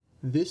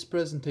This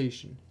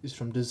presentation is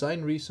from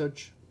Design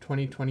Research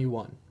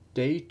 2021,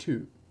 Day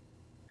 2.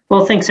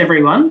 Well, thanks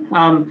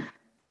everyone.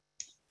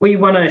 We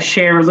want to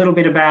share a little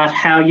bit about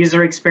how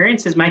user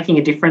experience is making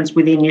a difference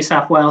within New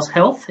South Wales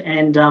Health,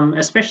 and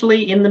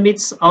especially in the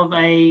midst of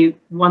a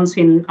once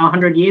in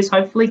 100 years,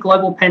 hopefully,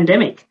 global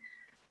pandemic.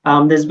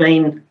 There's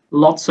been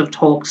lots of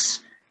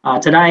talks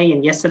today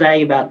and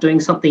yesterday about doing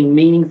something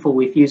meaningful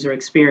with user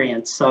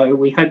experience, so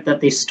we hope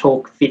that this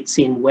talk fits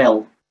in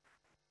well.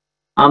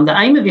 The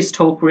aim of this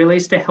talk really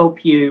is to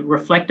help you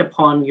reflect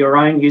upon your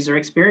own user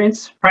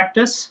experience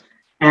practice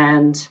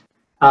and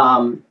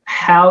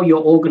how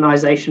your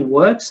organisation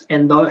works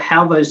and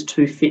how those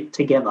two fit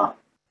together.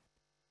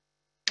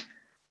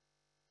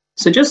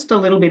 So just a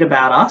little bit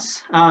about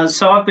us.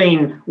 So I've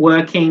been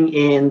working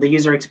in the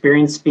user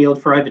experience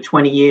field for over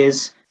 20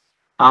 years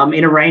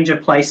in a range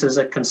of places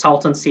at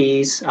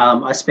consultancies.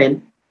 I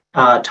spent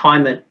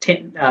time at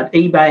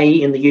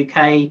eBay in the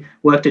UK,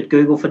 worked at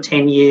Google for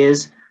 10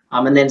 years,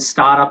 and then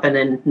startup, and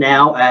then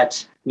now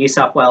at New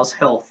South Wales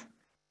Health.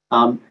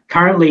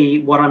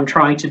 Currently, what I'm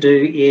trying to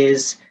do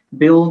is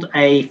build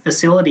a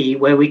facility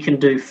where we can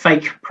do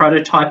fake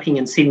prototyping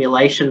and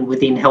simulation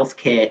within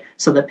healthcare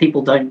so that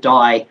people don't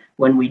die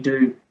when we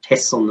do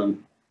tests on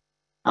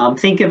them.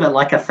 Think of it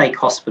like a fake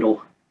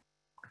hospital.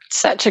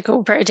 Such a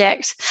cool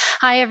project.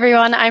 Hi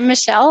everyone, I'm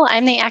Michelle.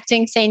 I'm the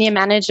Acting Senior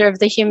Manager of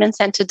the Human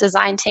Centred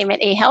Design team at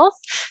eHealth.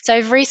 So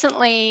I've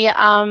recently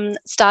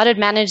started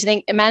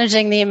managing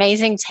the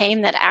amazing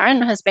team that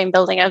Aaron has been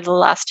building over the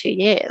last 2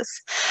 years.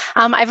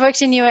 I've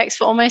worked in UX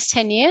for almost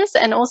 10 years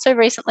and also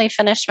recently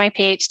finished my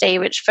PhD,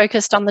 which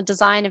focused on the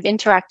design of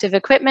interactive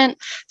equipment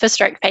for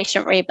stroke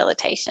patient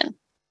rehabilitation.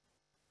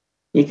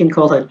 You can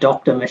call her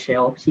Dr.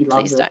 Michelle. She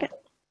loves it.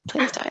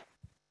 Please don't.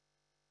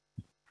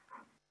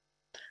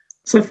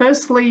 So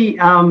firstly,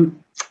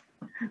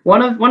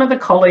 one of the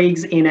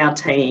colleagues in our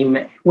team,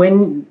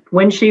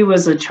 when she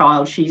was a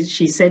child,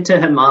 she said to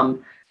her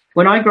mum,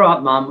 "When I grow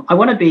up, Mum, I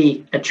want to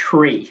be a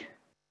tree."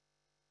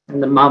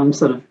 And the mum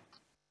sort of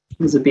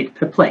was a bit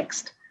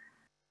perplexed.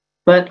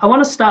 But I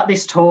want to start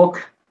this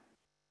talk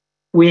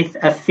with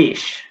a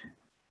fish.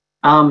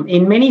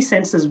 In many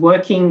senses,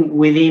 working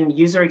within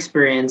user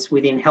experience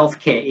within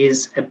healthcare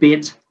is a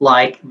bit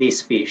like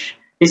this fish.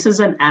 This is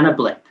an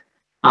anablep.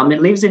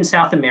 It lives in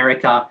South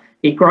America.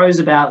 It grows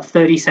about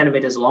 30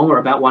 centimetres long, or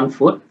about 1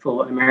 foot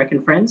for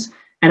American friends.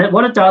 And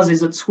what it does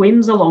is it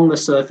swims along the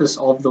surface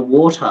of the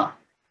water.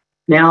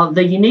 Now,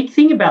 the unique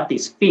thing about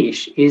this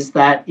fish is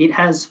that it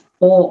has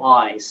 4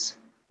 eyes.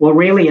 Well,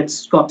 really,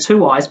 it's got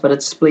 2 eyes, but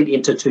it's split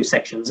into 2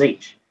 sections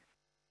each.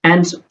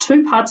 And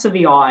 2 parts of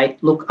the eye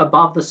look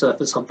above the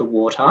surface of the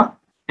water,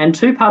 and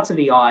 2 parts of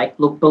the eye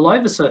look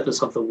below the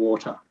surface of the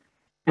water.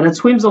 And it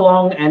swims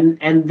along,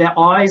 and the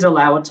eyes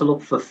allow it to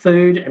look for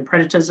food and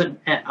predators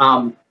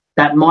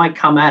that might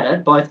come at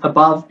it, both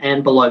above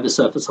and below the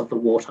surface of the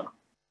water.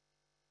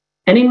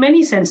 And in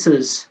many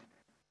senses,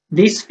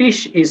 this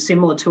fish is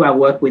similar to our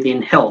work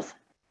within health.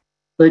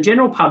 The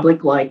general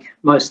public, like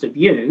most of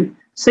you,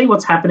 see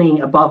what's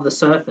happening above the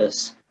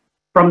surface.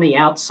 From the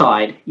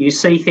outside, you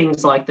see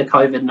things like the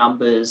COVID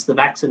numbers, the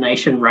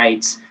vaccination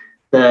rates,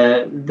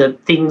 the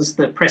things,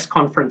 the press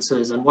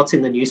conferences, and what's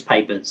in the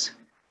newspapers.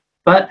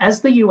 But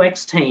as the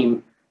UX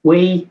team,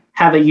 we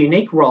have a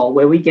unique role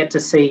where we get to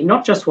see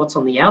not just what's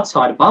on the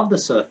outside above the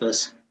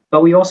surface,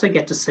 but we also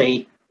get to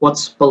see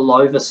what's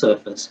below the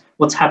surface,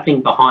 what's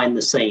happening behind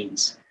the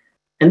scenes.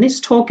 And this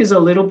talk is a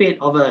little bit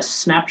of a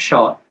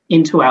snapshot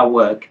into our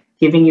work,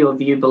 giving you a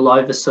view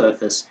below the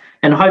surface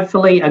and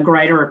hopefully a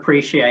greater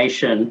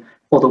appreciation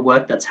for the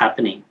work that's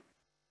happening.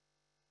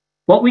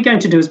 What we're going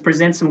to do is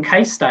present some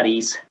case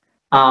studies,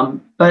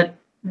 but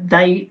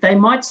they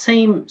might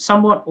seem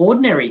somewhat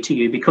ordinary to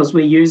you because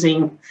we're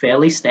using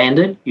fairly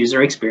standard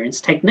user experience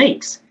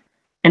techniques.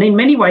 And in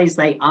many ways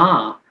they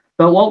are.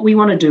 But what we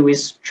want to do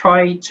is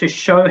try to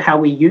show how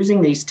we're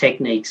using these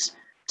techniques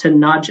to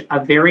nudge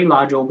a very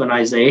large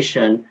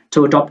organisation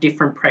to adopt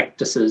different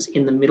practices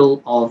in the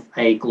middle of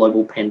a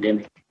global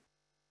pandemic.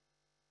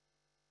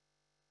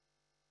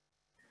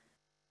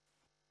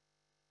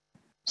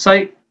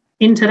 So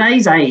in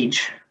today's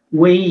age,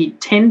 we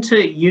tend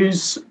to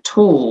use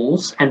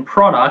tools and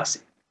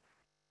products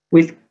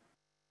with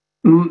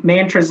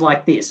mantras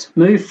like this: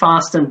 move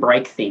fast and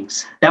break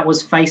things. That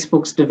was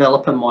Facebook's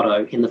developer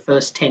motto in the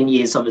first 10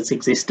 years of its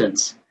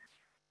existence.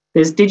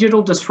 There's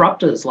digital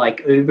disruptors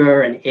like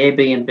Uber and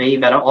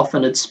Airbnb that are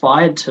often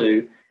aspired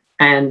to,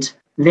 and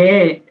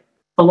their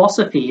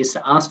philosophy is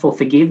to ask for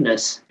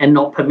forgiveness and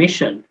not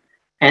permission.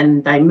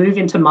 And they move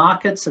into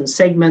markets and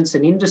segments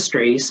and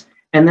industries,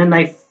 and then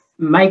they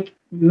make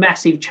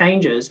massive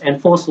changes and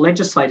force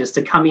legislators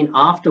to come in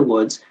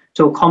afterwards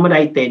to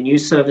accommodate their new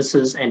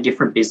services and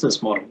different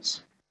business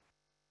models.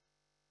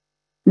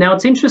 Now,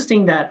 it's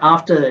interesting that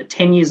after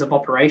 10 years of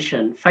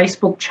operation,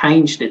 Facebook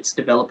changed its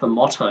developer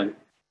motto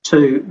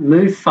to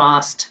move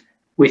fast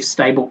with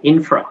stable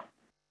infra.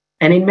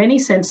 And in many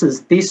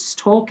senses, this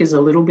talk is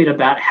a little bit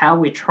about how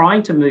we're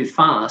trying to move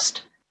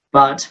fast,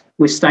 but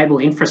with stable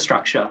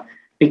infrastructure.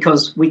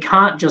 because we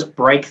can't just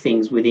break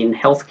things within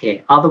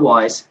healthcare.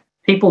 Otherwise,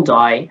 people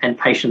die and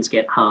patients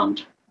get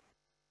harmed.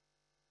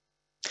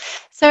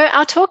 So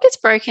our talk is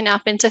broken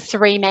up into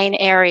three main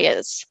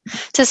areas.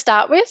 To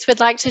start with,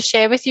 we'd like to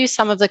share with you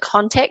some of the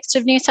context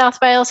of New South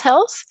Wales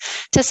Health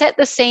to set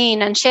the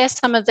scene and share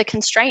some of the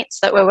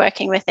constraints that we're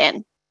working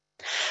within.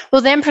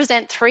 We'll then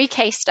present three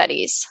case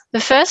studies, the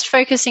first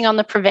focusing on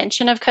the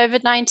prevention of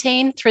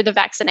COVID-19 through the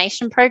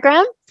vaccination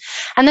program,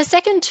 and the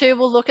second two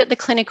will look at the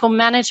clinical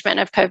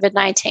management of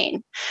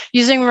COVID-19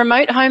 using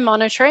remote home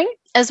monitoring,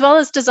 as well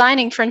as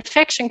designing for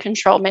infection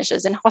control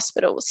measures in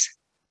hospitals.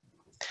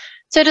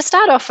 So to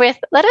start off with,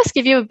 let us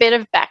give you a bit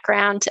of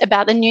background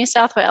about the New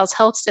South Wales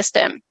health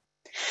system.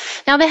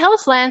 Now, the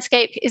health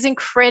landscape is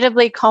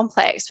incredibly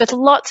complex with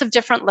lots of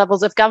different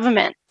levels of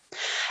government,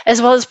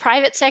 as well as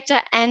private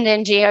sector and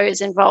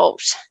NGOs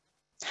involved.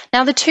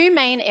 Now, the two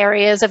main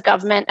areas of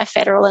government are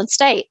federal and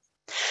state.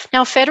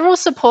 Now, federal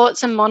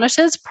supports and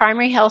monitors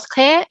primary health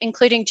care,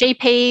 including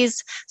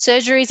GPs,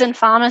 surgeries and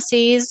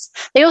pharmacies.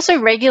 They also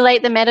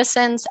regulate the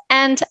medicines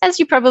and, as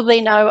you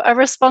probably know, are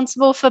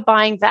responsible for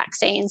buying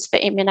vaccines for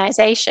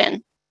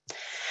immunisation.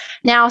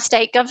 Now,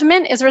 state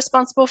government is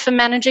responsible for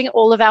managing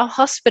all of our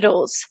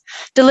hospitals,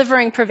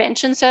 delivering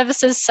prevention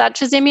services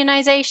such as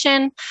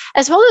immunisation,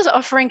 as well as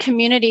offering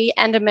community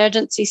and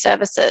emergency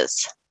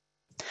services.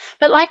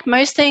 But like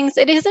most things,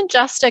 it isn't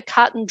just a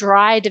cut and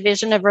dry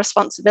division of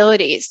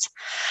responsibilities.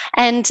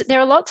 And there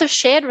are lots of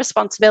shared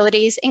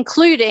responsibilities,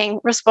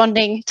 including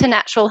responding to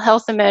natural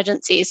health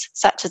emergencies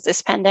such as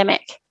this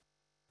pandemic.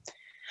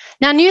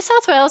 Now, New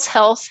South Wales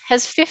Health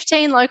has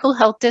 15 local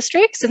health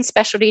districts and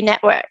specialty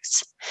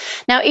networks.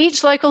 Now,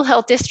 each local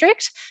health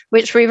district,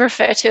 which we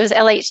refer to as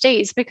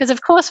LHDs, because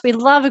of course we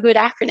love a good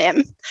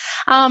acronym,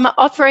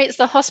 operates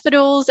the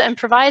hospitals and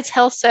provides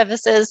health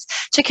services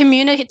to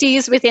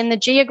communities within the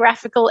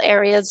geographical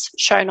areas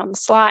shown on the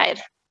slide.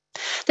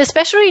 The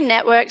specialty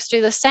networks do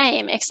the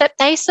same, except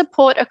they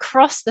support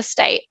across the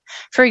state.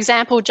 For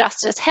example,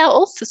 Justice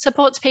Health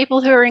supports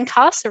people who are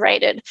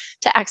incarcerated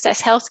to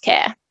access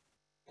healthcare.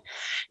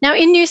 Now,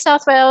 in New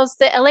South Wales,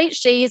 the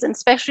LHDs and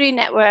specialty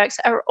networks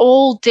are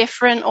all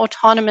different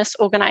autonomous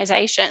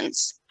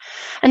organisations.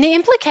 And the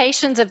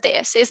implications of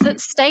this is that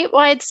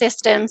statewide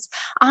systems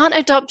aren't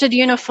adopted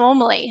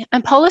uniformly,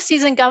 and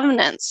policies and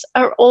governance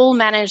are all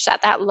managed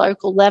at that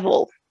local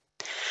level.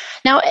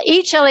 Now,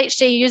 each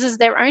LHD uses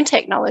their own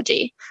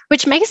technology,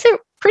 which makes it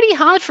pretty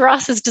hard for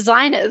us as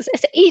designers,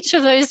 as each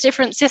of those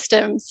different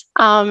systems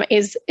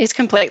is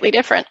completely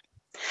different.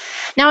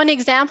 Now, an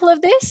example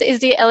of this is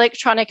the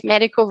electronic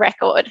medical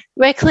record,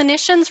 where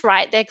clinicians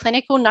write their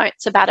clinical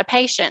notes about a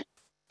patient.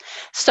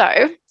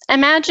 So,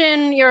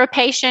 imagine you're a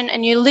patient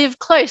and you live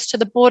close to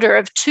the border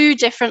of two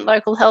different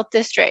local health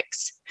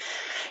districts.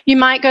 You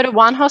might go to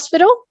one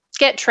hospital,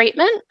 get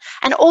treatment,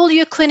 and all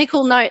your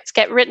clinical notes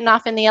get written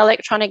up in the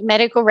electronic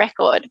medical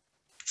record.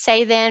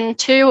 Say then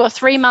 2 or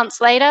 3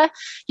 months later,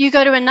 you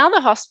go to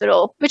another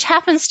hospital, which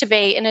happens to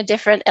be in a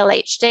different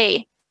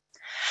LHD.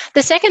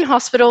 The second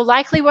hospital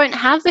likely won't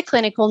have the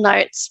clinical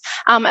notes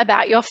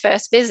about your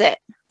first visit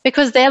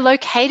because they're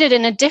located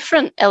in a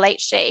different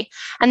LHD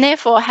and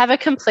therefore have a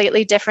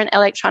completely different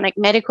electronic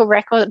medical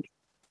record.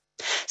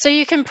 So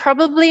you can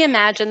probably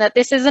imagine that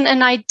this isn't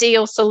an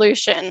ideal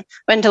solution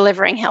when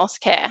delivering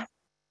healthcare.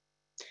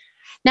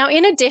 Now,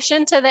 in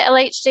addition to the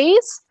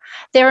LHDs,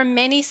 there are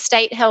many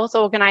state health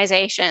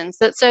organisations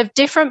that serve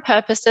different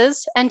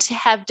purposes and to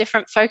have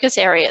different focus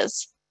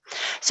areas.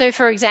 So,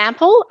 for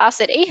example,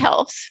 us at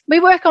eHealth, we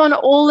work on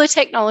all the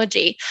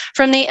technology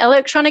from the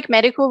electronic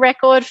medical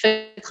record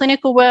for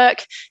clinical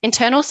work,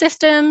 internal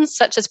systems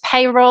such as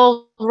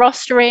payroll,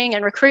 rostering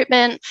and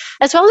recruitment,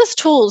 as well as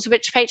tools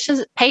which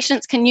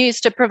patients can use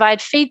to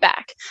provide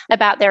feedback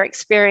about their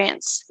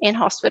experience in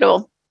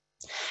hospital.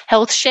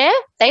 HealthShare,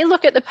 they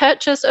look at the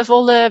purchase of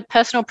all the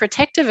personal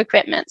protective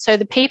equipment, so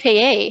the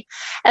PPE,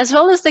 as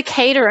well as the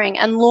catering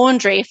and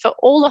laundry for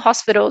all the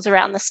hospitals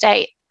around the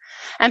state.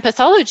 And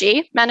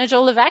Pathology manage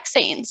all the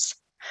vaccines.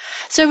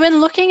 So when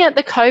looking at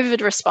the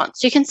COVID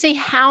response, you can see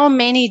how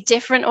many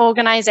different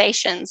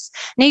organisations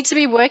need to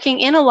be working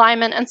in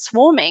alignment and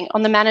swarming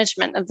on the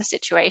management of the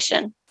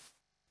situation.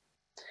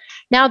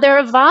 Now, there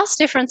are vast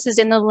differences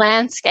in the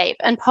landscape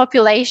and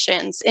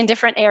populations in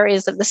different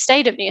areas of the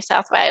state of New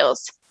South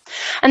Wales.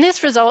 And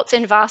this results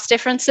in vast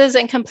differences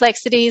and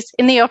complexities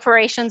in the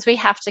operations we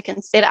have to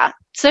consider.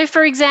 So,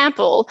 for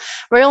example,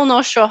 Royal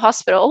North Shore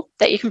Hospital,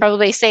 that you can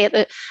probably see at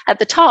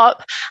the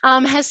top,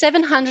 has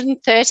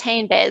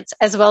 713 beds,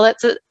 as well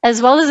as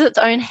its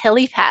own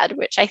helipad,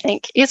 which I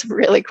think is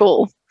really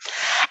cool.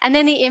 And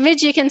then the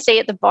image you can see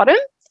at the bottom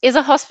is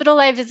a hospital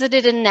I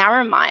visited in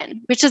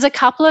Narromine, which is a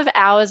couple of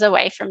hours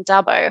away from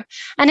Dubbo.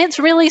 And it's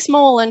really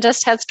small and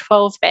just has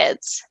 12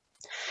 beds.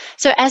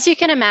 So as you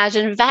can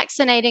imagine,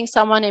 vaccinating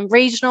someone in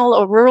regional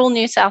or rural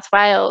New South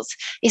Wales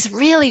is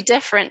really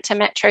different to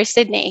Metro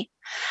Sydney,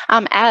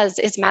 as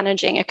is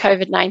managing a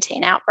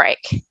COVID-19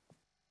 outbreak.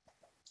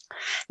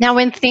 Now,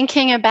 when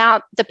thinking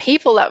about the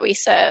people that we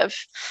serve,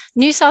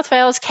 New South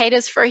Wales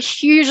caters for a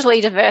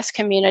hugely diverse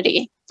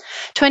community.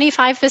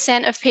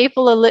 25% of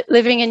people are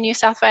living in New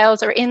South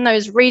Wales are in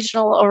those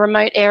regional or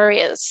remote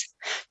areas.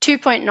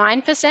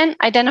 2.9%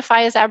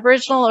 identify as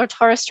Aboriginal or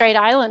Torres Strait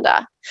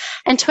Islander,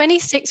 and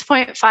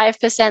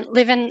 26.5%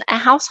 live in a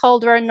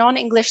household where a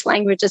non-English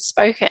language is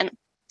spoken.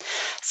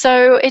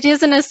 So it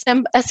isn't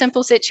a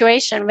simple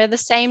situation where the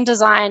same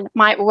design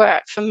might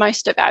work for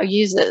most of our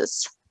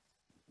users.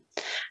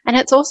 And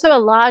it's also a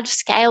large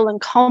scale and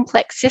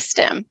complex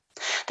system.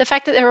 The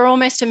fact that there are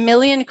almost 1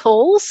 million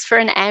calls for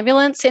an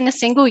ambulance in a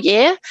single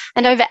year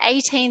and over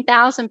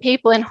 18,000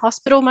 people in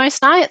hospital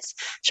most nights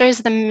shows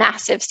the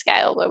massive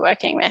scale we're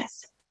working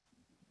with.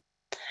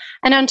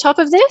 And on top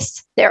of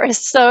this, there are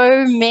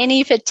so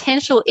many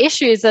potential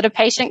issues that a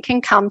patient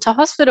can come to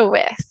hospital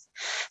with.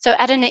 So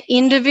at an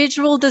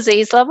individual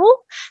disease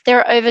level, there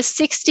are over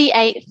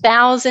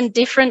 68,000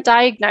 different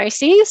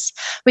diagnoses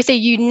with a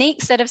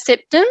unique set of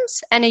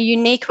symptoms and a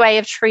unique way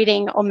of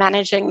treating or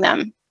managing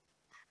them.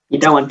 You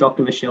don't want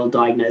Dr. Michelle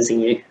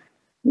diagnosing you.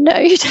 No,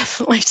 you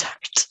definitely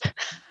don't.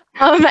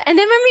 And then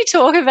when we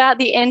talk about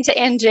the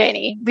end-to-end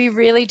journey, we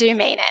really do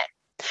mean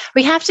it.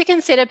 We have to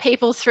consider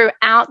people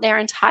throughout their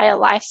entire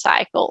life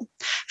cycle,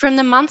 from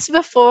the months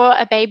before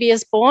a baby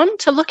is born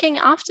to looking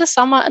after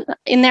someone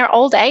in their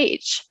old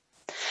age.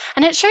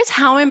 And it shows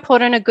how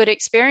important a good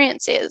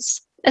experience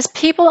is, as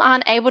people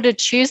aren't able to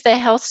choose their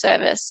health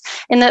service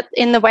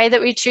in the way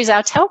that we choose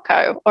our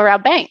telco or our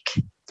bank.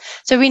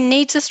 So we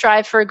need to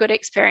strive for a good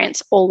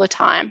experience all the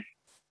time.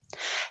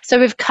 So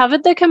we've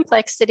covered the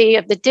complexity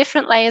of the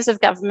different layers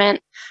of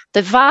government,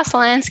 the vast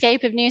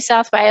landscape of New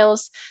South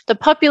Wales, the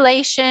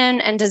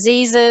population and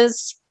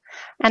diseases.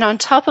 And on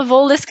top of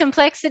all this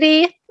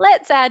complexity,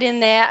 let's add in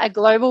there a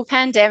global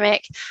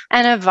pandemic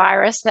and a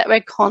virus that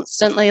we're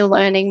constantly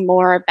learning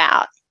more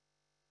about.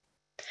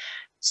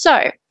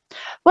 So,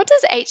 what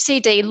does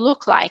HCD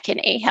look like in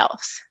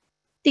eHealth?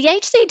 The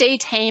HCD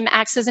team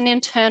acts as an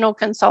internal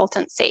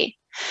consultancy.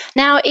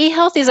 Now,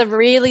 eHealth is a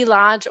really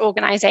large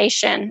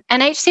organisation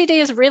and HCD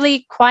is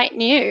really quite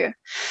new.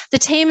 The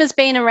team has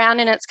been around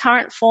in its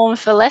current form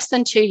for less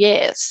than 2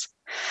 years.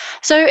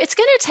 So it's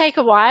going to take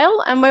a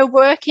while and we're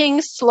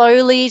working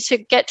slowly to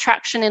get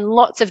traction in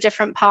lots of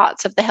different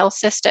parts of the health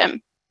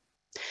system.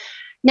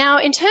 Now,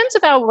 in terms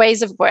of our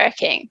ways of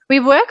working,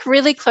 we work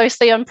really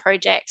closely on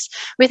projects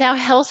with our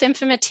health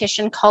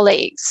informatician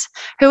colleagues,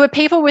 who are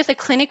people with a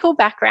clinical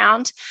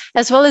background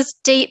as well as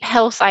deep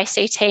health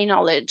ICT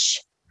knowledge.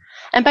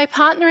 And by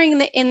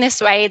partnering in this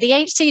way, the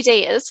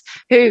HCDers,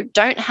 who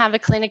don't have a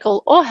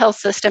clinical or health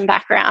system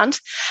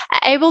background, are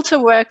able to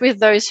work with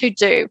those who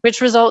do,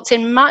 which results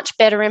in much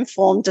better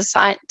informed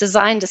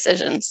design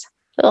decisions.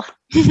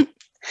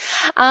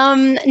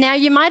 Now,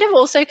 you might have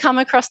also come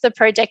across the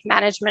project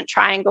management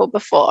triangle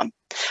before,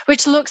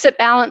 which looks at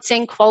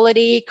balancing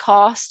quality,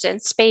 cost,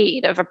 and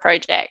speed of a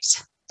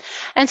project.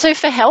 And so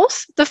for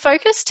health, the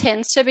focus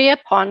tends to be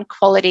upon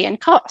quality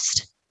and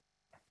cost.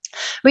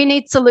 We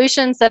need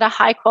solutions that are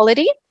high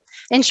quality,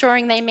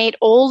 ensuring they meet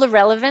all the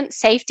relevant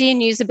safety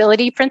and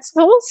usability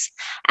principles,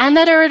 and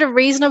that are at a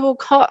reasonable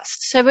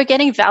cost, so we're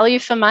getting value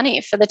for money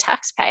for the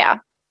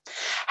taxpayer.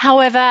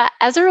 However,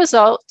 as a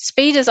result,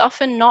 speed is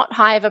often not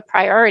high of a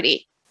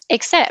priority,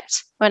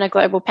 except when a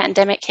global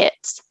pandemic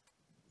hits.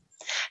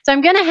 So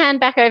I'm going to hand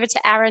back over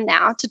to Aaron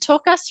now to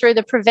talk us through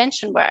the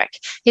prevention work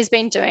he's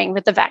been doing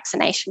with the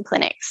vaccination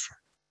clinics.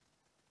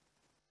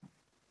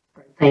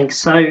 Thanks.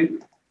 So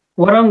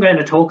what I'm going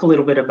to talk a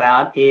little bit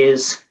about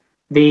is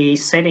the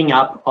setting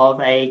up of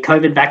a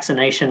COVID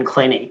vaccination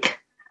clinic.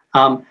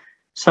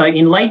 So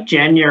in late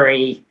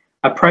January,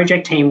 a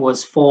project team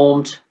was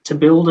formed to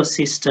build a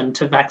system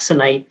to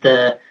vaccinate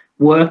the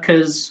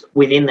workers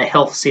within the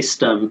health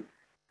system.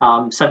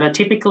 So they're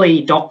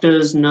typically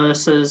doctors,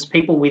 nurses,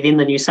 people within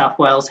the New South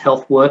Wales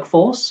health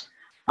workforce.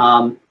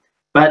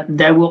 But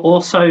there were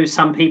also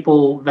some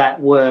people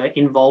that were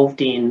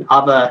involved in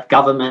other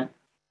government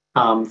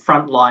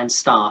frontline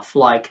staff,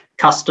 like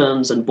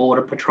customs and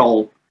border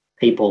patrol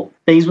people.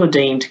 These were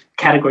deemed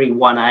category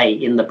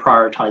 1A in the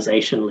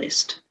prioritisation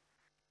list.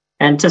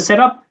 And to set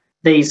up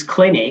these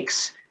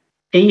clinics,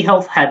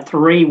 eHealth had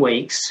 3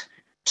 weeks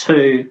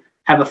to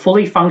have a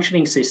fully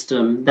functioning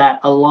system that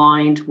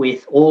aligned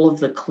with all of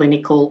the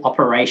clinical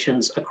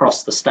operations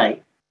across the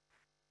state.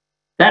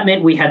 That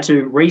meant we had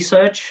to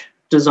research,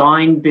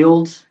 design,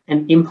 build,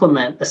 and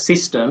implement a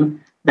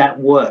system that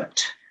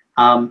worked.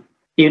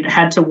 It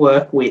had to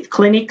work with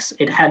clinics,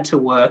 it had to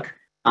work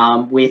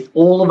with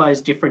all of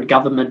those different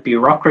government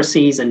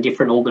bureaucracies and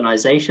different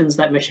organisations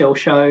that Michelle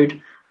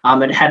showed.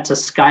 It had to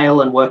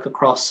scale and work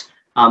across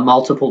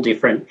multiple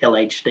different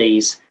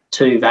LHDs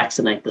to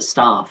vaccinate the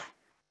staff.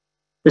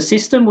 The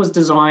system was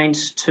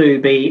designed to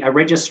be a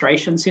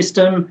registration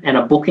system and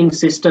a booking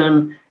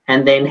system,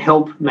 and then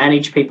help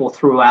manage people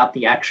throughout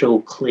the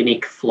actual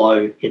clinic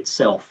flow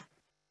itself.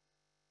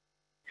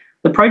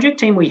 The project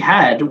team we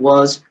had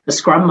was a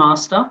Scrum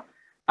Master,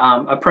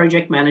 a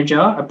project manager,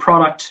 a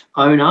product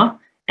owner,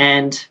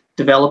 and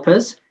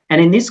developers.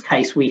 And in this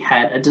case, we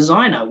had a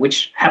designer,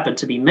 which happened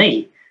to be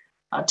me.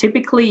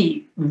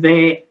 Typically,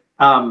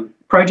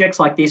 projects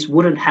like this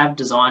wouldn't have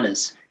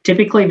designers.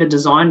 Typically, the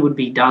design would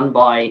be done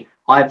by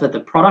either the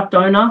product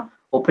owner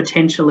or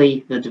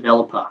potentially the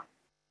developer.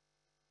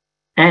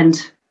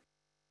 And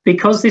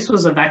because this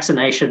was a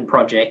vaccination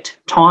project,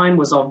 time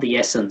was of the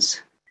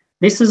essence.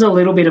 This is a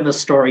little bit of a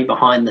story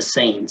behind the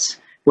scenes,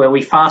 where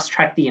we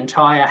fast-tracked the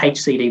entire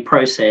HCD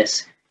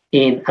process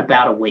in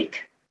about a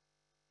week.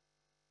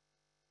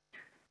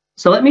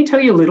 So let me tell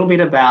you a little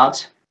bit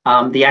about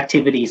the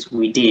activities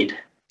we did.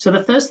 So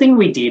the first thing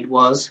we did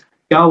was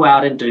go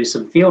out and do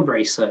some field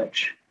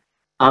research.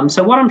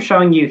 So what I'm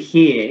showing you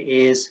here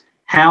is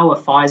how a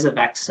Pfizer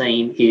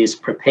vaccine is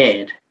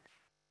prepared.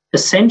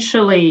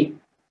 Essentially,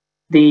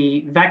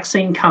 the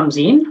vaccine comes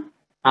in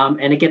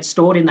and it gets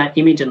stored in that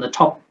image in the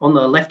top on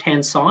the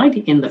left-hand side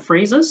in the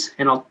freezers,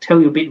 and I'll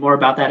tell you a bit more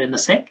about that in a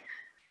sec.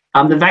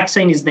 The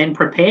vaccine is then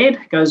prepared,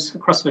 goes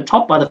across the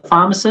top by the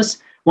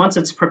pharmacist. Once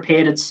it's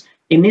prepared, it's,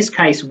 in this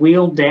case,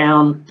 wheeled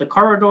down the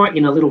corridor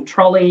in a little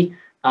trolley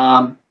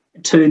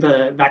to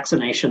the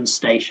vaccination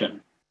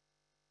station.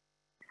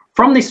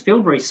 From this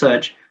field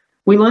research,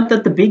 we learned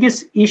that the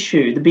biggest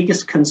issue, the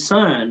biggest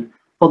concern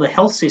for the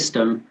health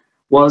system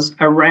was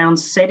around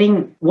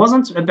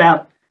wasn't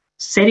about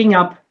setting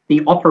up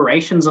the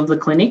operations of the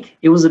clinic,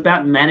 it was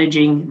about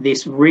managing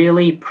this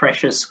really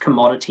precious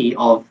commodity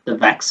of the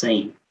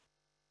vaccine.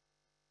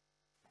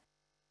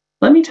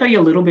 Let me tell you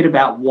a little bit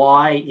about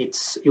why it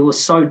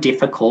was so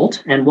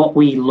difficult and what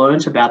we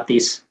learnt about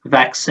this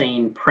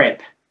vaccine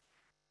prep.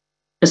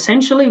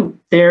 Essentially,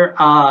 there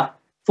are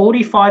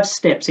 45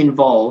 steps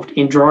involved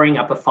in drawing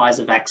up a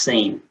Pfizer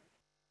vaccine.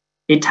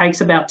 It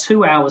takes about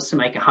 2 hours to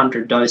make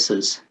 100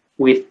 doses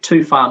with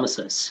 2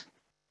 pharmacists.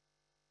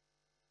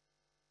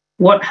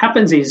 What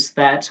happens is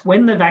that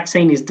when the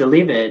vaccine is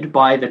delivered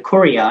by the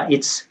courier,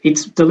 it's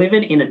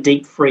delivered in a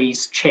deep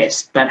freeze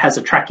chest that has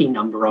a tracking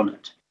number on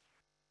it.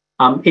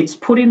 It's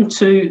put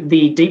into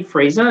the deep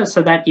freezer,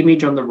 so that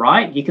image on the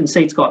right, you can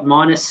see it's got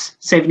minus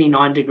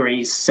 79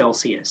 degrees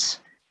Celsius.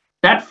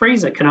 That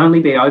freezer can only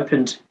be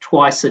opened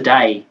twice a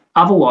day,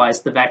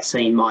 otherwise the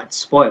vaccine might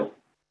spoil.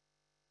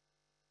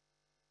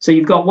 So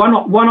you've got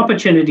one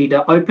opportunity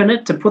to open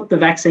it, to put the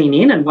vaccine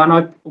in, and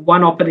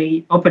one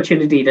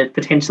opportunity to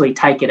potentially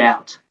take it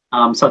out.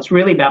 So it's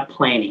really about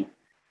planning.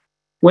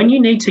 When you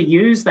need to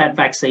use that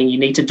vaccine, you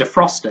need to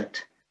defrost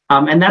it.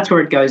 And that's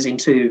where it goes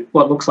into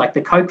what looks like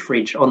the Coke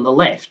fridge on the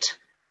left.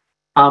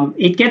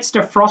 It gets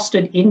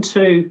defrosted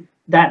into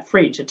that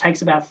fridge. It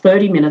takes about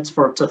 30 minutes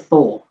for it to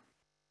thaw.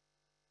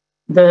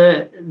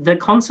 The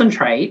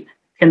concentrate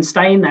can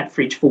stay in that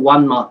fridge for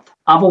 1 month.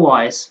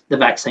 Otherwise, the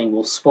vaccine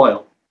will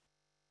spoil.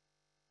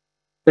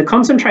 The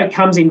concentrate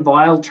comes in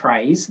vial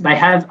trays. They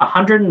have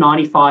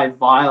 195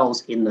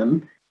 vials in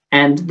them,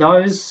 and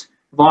those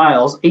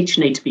vials each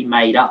need to be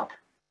made up.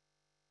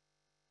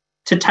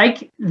 To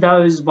take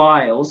those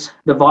vials,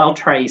 the vial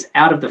trays,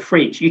 out of the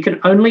fridge, you can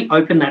only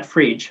open that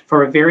fridge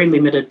for a very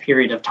limited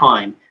period of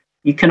time.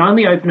 You can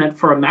only open it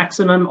for a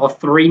maximum of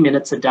 3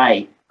 minutes a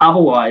day.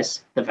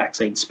 Otherwise, the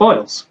vaccine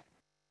spoils.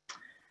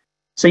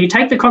 So you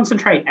take the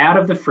concentrate out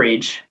of the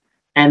fridge,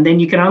 and then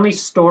you can only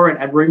store it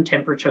at room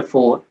temperature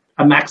for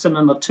a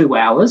maximum of 2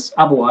 hours.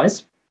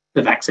 Otherwise,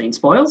 the vaccine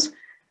spoils.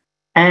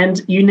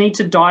 And you need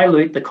to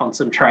dilute the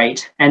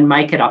concentrate and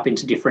make it up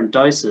into different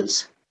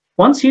doses.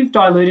 Once you've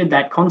diluted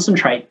that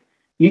concentrate,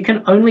 you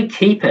can only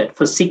keep it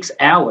for 6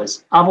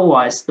 hours.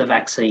 Otherwise, the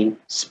vaccine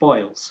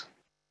spoils.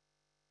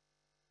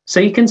 So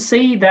you can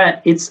see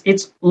that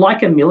it's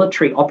like a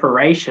military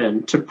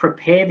operation to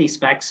prepare this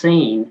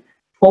vaccine,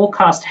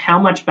 forecast how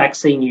much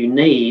vaccine you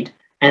need,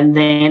 and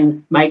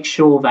then make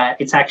sure that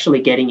it's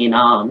actually getting in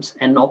arms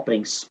and not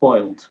being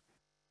spoiled.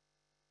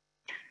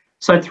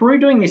 So through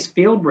doing this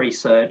field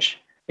research,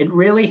 it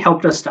really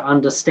helped us to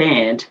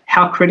understand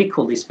how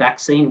critical this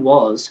vaccine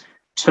was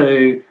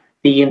to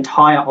the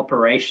entire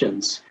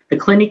operations. The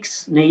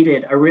clinics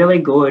needed a really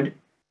good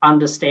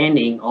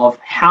understanding of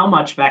how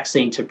much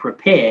vaccine to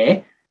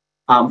prepare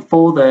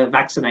for the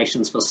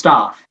vaccinations for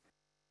staff.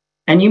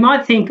 And you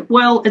might think,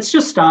 well, it's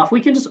just staff, we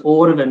can just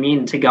order them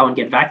in to go and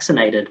get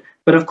vaccinated.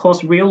 But of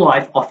course, real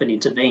life often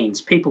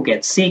intervenes. People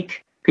get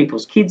sick,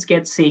 people's kids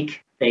get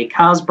sick, their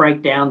cars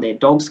break down, their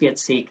dogs get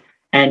sick,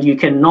 and you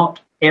cannot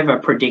ever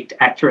predict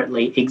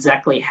accurately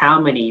exactly how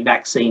many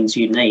vaccines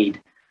you need.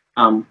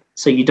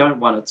 So you don't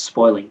want it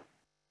spoiling.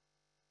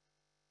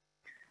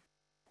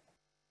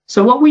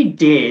 So what we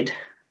did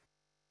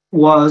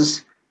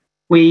was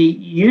we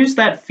used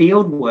that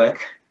field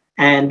work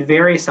and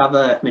various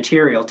other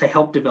material to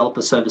help develop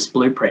a service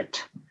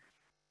blueprint.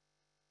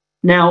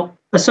 Now,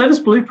 a service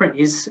blueprint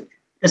is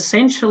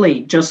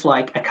essentially just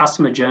like a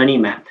customer journey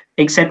map,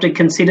 except it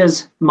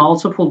considers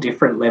multiple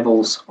different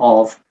levels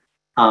of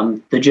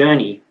the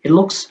journey. It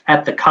looks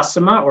at the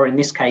customer, or in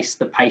this case,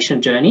 the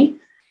patient journey.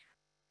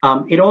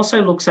 It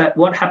also looks at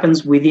what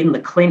happens within the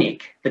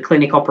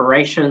clinic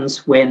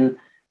operations when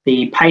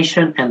the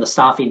patient and the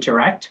staff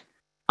interact,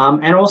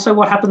 and also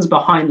what happens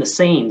behind the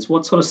scenes,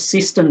 what sort of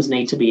systems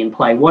need to be in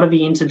play, what are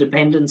the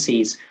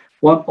interdependencies,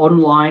 what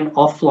online,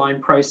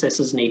 offline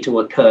processes need to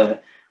occur,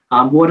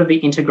 what are the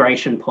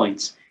integration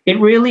points. it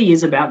really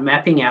is about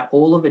mapping out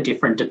all of the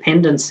different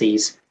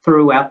dependencies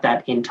throughout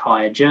that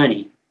entire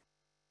journey.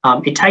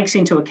 It takes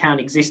into account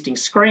existing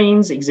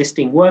screens,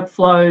 existing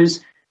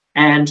workflows,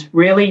 and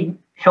really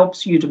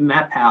helps you to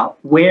map out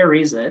where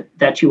is it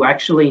that you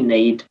actually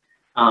need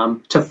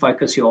to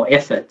focus your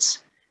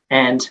efforts.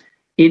 And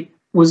it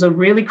was a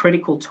really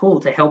critical tool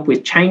to help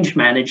with change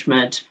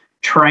management,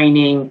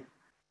 training,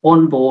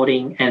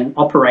 onboarding, and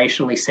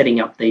operationally setting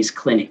up these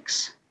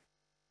clinics.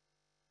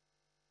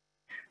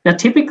 Now,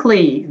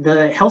 typically,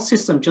 the health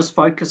system just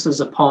focuses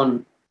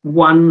upon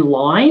one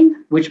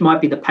line, which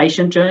might be the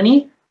patient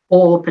journey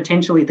or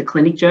potentially the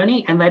clinic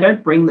journey, and they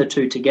don't bring the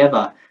two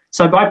together.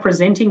 So by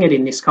presenting it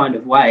in this kind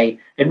of way,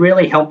 it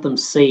really helped them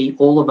see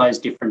all of those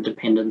different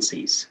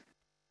dependencies.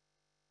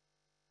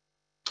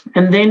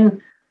 And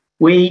then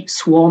we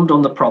swarmed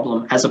on the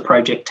problem as a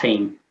project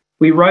team.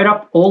 We wrote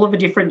up all of the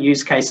different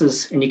use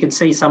cases, and you can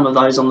see some of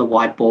those on the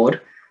whiteboard.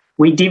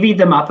 We divvied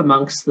them up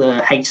amongst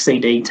the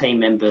HCD team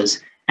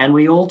members, and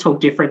we all took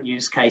different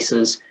use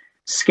cases,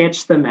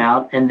 sketched them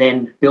out, and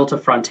then built a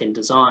front-end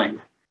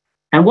design.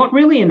 And what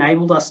really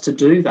enabled us to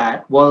do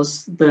that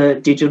was the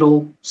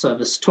digital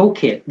service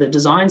toolkit, the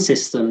design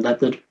system that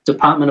the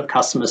Department of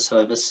Customer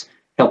Service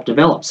helped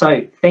develop.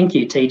 So thank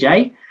you,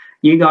 TJ.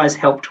 You guys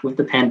helped with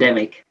the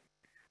pandemic.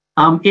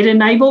 It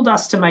enabled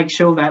us to make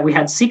sure that we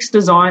had 6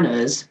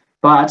 designers,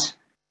 but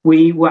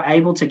we were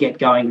able to get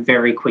going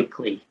very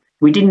quickly.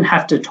 We didn't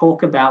have to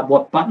talk about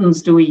what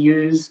buttons do we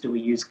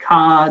use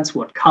cards,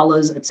 what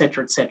colors,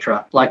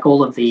 etc., like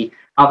all of the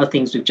other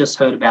things we've just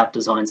heard about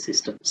design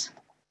systems.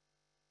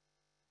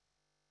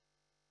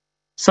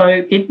 So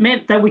it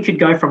meant that we could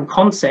go from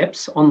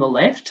concepts on the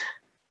left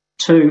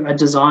to a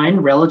design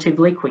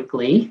relatively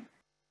quickly,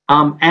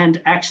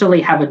 and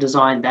actually have a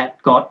design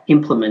that got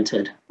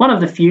implemented. One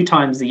of the few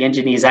times the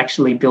engineers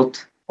actually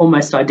built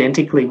almost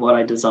identically what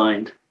I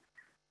designed.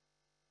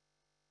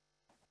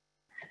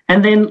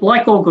 And then,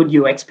 like all good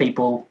UX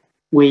people,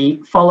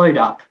 we followed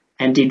up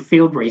and did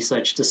field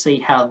research to see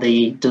how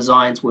the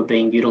designs were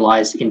being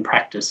utilised in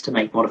practice to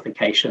make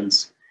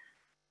modifications.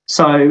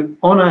 So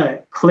on a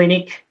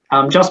clinic,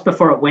 just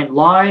before it went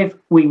live,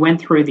 we went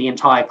through the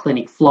entire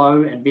clinic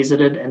flow and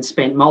visited and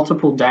spent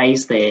multiple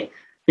days there.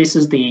 This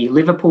is the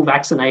Liverpool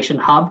Vaccination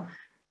Hub.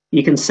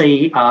 You can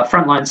see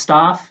frontline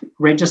staff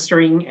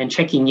registering and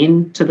checking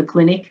in to the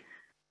clinic.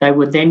 They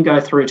would then go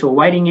through to a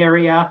waiting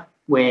area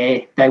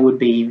where they would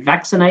be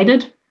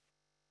vaccinated,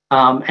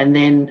 and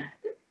then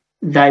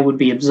they would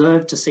be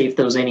observed to see if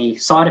there was any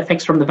side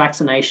effects from the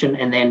vaccination,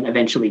 and then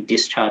eventually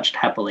discharged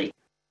happily.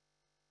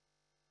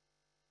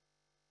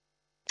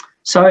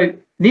 So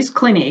this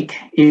clinic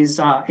is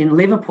in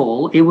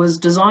Liverpool. It was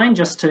designed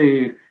just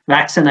to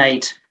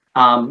vaccinate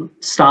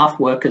staff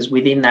workers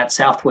within that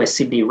southwest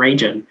Sydney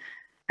region,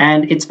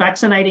 and it's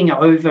vaccinating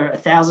over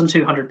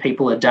 1,200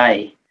 people a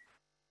day.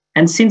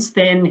 And since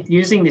then,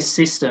 using this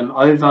system,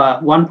 over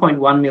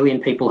 1.1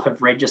 million people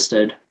have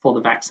registered for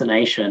the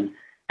vaccination,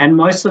 and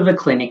most of the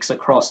clinics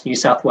across New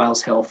South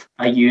Wales Health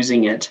are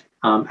using it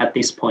at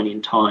this point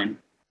in time.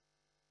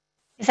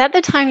 Is that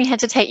the time you had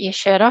to take your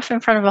shirt off in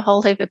front of a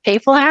whole heap of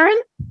people, Aaron?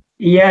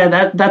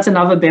 Yeah, that's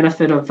another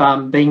benefit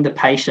of being the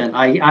patient.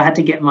 I had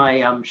to get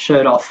my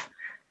shirt off,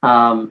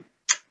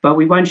 but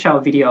we won't show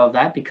a video of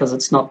that because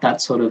it's not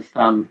that sort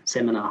of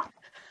seminar.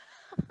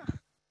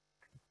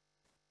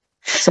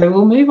 So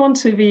we'll move on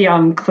to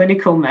the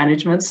clinical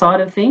management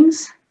side of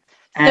things,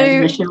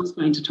 and Michelle's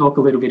going to talk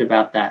a little bit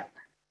about that.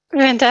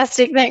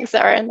 Fantastic, thanks,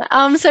 Aaron.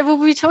 So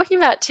we'll be talking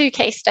about 2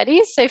 case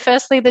studies. So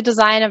firstly, the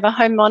design of a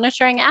home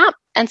monitoring app,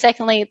 and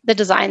secondly, the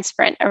design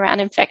sprint around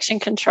infection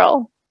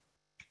control.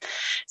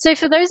 So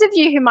for those of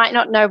you who might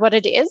not know what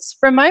it is,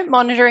 remote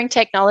monitoring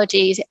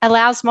technology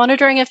allows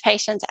monitoring of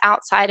patients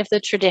outside of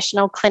the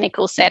traditional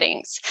clinical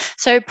settings,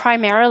 so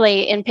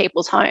primarily in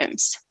people's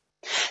homes.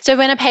 So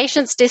when a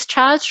patient's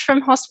discharged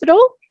from hospital,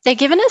 they're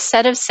given a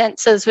set of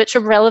sensors which are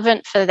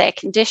relevant for their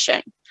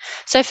condition.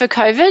 So for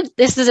COVID,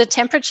 this is a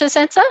temperature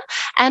sensor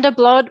and a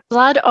blood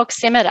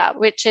oximeter,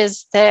 which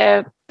is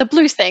the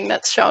blue thing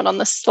that's shown on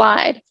the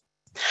slide.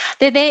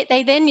 They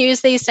then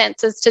use these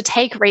sensors to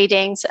take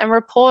readings and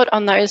report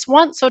on those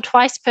once or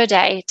twice per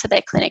day to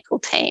their clinical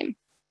team.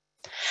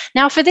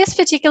 Now, for this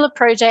particular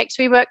project,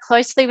 we work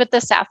closely with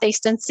the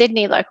Southeastern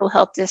Sydney Local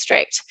Health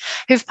District,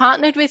 who've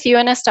partnered with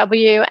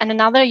UNSW and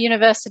another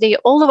university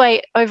all the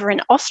way over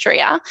in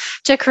Austria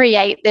to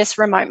create this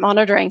remote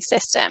monitoring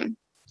system.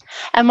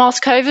 And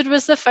whilst COVID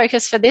was the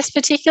focus for this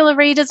particular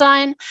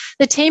redesign,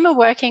 the team are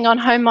working on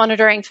home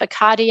monitoring for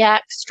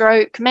cardiac,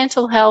 stroke,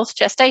 mental health,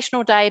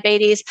 gestational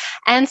diabetes,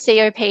 and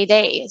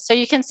COPD. So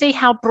you can see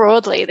how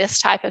broadly this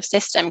type of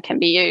system can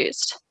be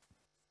used.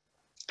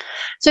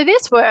 So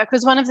this work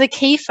was one of the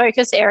key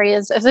focus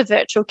areas of the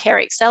Virtual Care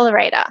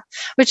Accelerator,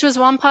 which was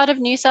one part of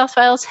New South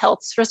Wales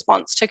Health's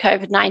response to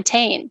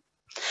COVID-19.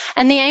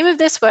 And the aim of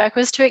this work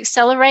was to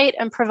accelerate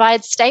and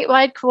provide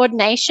statewide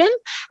coordination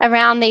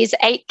around these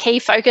 8 key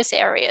focus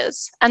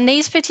areas. And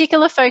these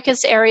particular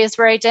focus areas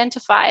were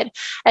identified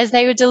as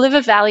they would deliver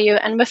value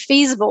and were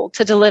feasible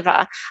to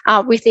deliver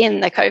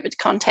within the COVID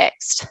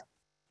context.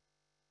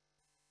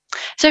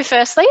 So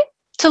firstly,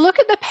 to look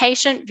at the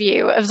patient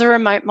view of the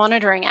remote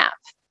monitoring app.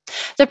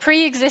 The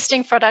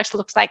pre-existing product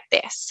looks like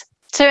this.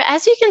 So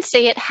as you can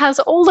see, it has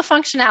all the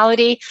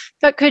functionality,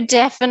 but could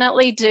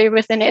definitely do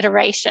with an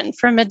iteration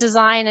from a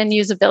design and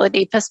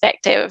usability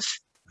perspective.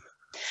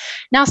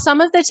 Now, some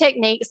of the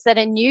techniques that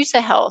are new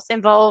to health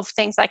involve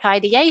things like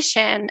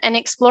ideation and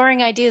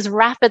exploring ideas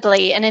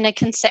rapidly and in a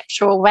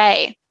conceptual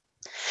way.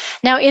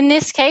 Now, in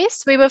this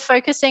case, we were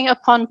focusing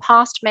upon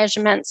past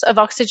measurements of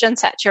oxygen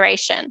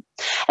saturation,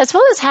 as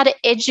well as how to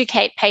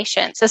educate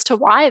patients as to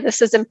why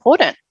this is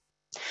important.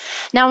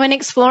 Now, when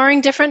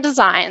exploring different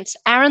designs,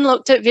 Aaron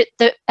looked at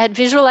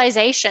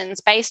visualizations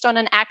based on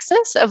an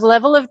axis of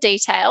level of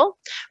detail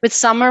with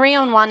summary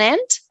on one end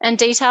and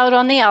detailed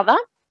on the other,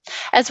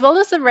 as well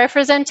as the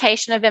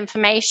representation of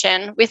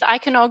information with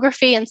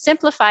iconography and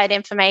simplified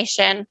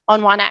information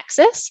on one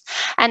axis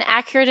and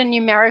accurate and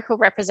numerical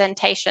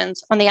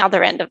representations on the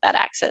other end of that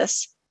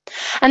axis.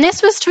 And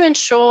this was to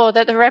ensure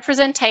that the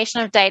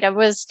representation of data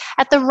was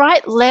at the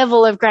right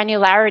level of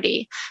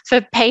granularity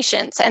for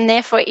patients and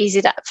therefore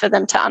easy for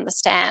them to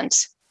understand.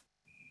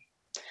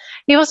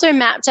 He also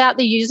mapped out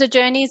the user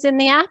journeys in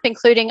the app,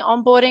 including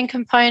onboarding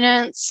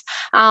components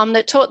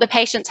that taught the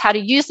patients how to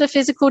use the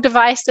physical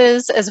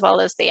devices as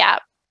well as the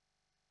app.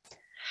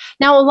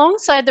 Now,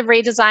 alongside the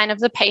redesign of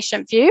the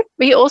patient view,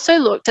 we also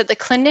looked at the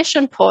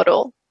clinician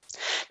portal.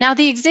 Now,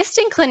 the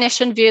existing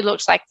clinician view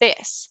looks like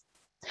this.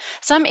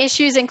 Some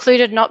issues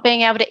included not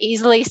being able to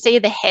easily see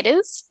the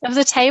headers of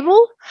the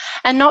table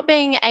and not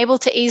being able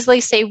to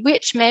easily see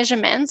which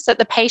measurements that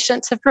the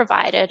patients have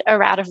provided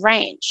are out of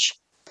range.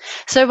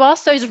 So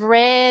whilst those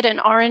red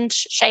and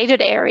orange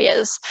shaded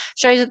areas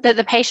show that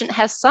the patient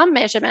has some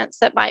measurements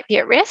that might be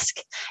at risk,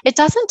 it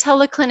doesn't tell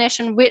the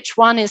clinician which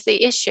one is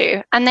the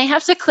issue, and they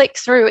have to click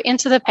through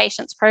into the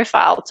patient's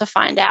profile to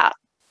find out.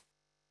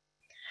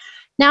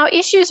 Now,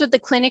 issues with the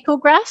clinical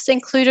graphs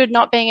included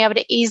not being able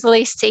to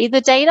easily see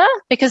the data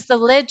because the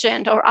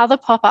legend or other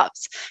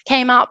pop-ups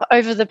came up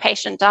over the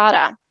patient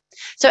data.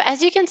 So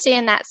as you can see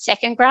in that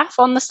second graph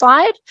on the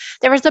slide,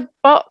 there is a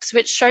box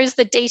which shows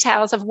the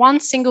details of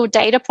one single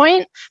data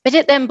point, but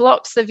it then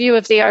blocks the view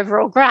of the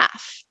overall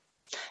graph.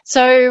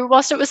 So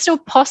whilst it was still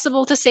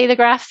possible to see the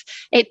graph,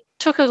 it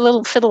took a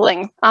little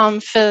fiddling from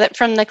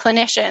the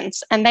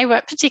clinicians, and they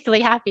weren't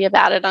particularly happy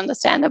about it,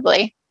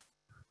 understandably.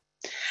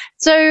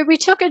 So we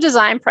took a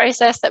design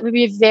process that would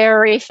be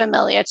very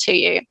familiar to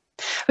you.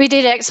 We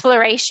did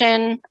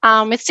exploration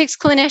with 6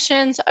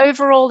 clinicians.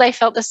 Overall, they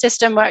felt the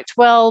system worked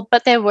well,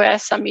 but there were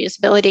some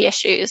usability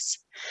issues.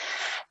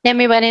 Then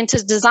we went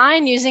into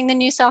design using the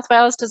New South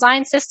Wales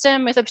design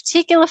system with a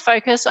particular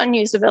focus on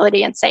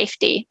usability and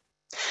safety.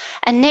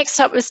 And next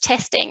up was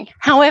testing.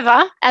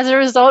 However, as a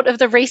result of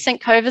the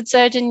recent COVID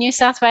surge in New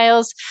South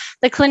Wales,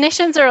 the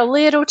clinicians are a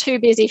little too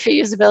busy for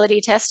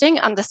usability testing,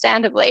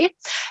 understandably.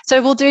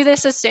 So we'll do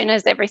this as soon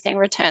as everything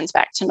returns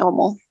back to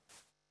normal.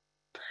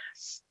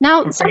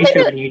 Now, I'm pretty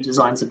sure the new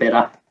designs are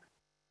better.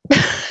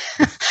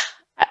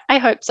 I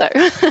hope so,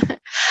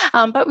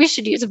 but we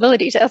should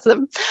usability test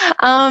them.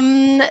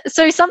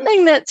 So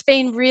something that's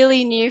been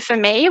really new for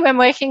me when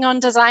working on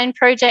design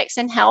projects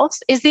in health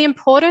is the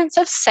importance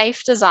of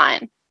safe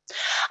design.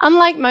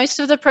 Unlike most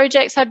of the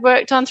projects I'd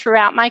worked on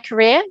throughout my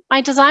career,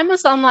 my design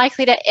was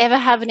unlikely to ever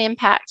have an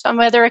impact on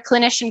whether a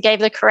clinician gave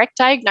the correct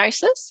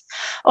diagnosis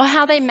or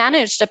how they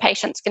managed a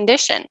patient's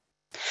condition.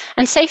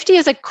 And safety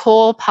is a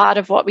core part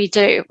of what we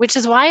do, which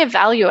is why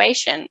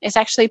evaluation is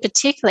actually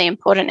particularly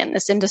important in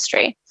this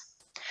industry.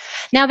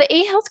 Now, the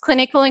eHealth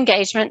clinical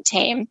engagement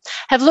team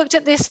have looked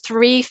at this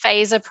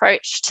 3-phase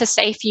approach to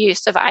safe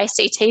use of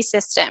ICT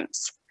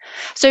systems.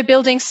 So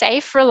building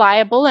safe,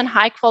 reliable, and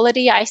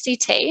high-quality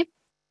ICT,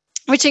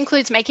 which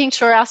includes making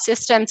sure our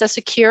systems are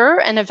secure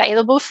and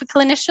available for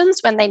clinicians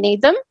when they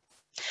need them.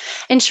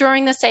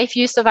 Ensuring the safe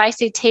use of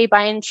ICT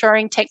by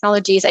ensuring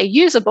technologies are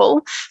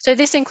usable. So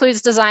this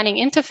includes designing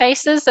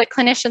interfaces that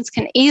clinicians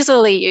can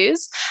easily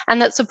use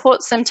and that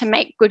supports them to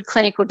make good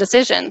clinical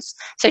decisions.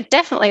 So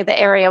definitely the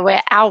area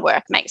where our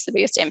work makes the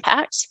biggest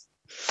impact.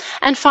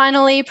 And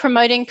finally,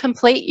 promoting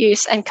complete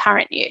use and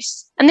current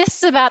use. And this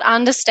is about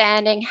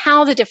understanding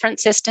how the different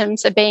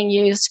systems are being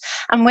used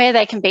and where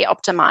they can be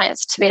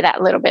optimized to be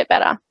that little bit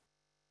better.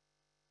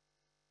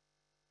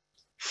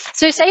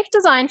 So safe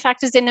design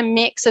factors in a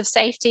mix of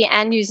safety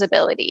and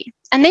usability.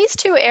 And these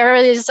two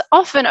areas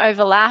often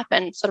overlap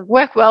and sort of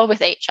work well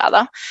with each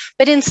other,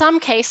 but in some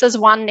cases,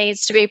 one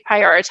needs to be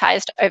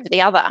prioritized over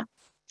the other.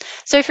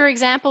 So for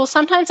example,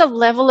 sometimes a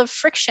level of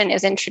friction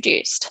is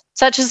introduced,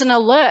 such as an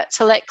alert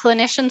to let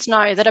clinicians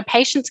know that a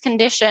patient's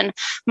condition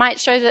might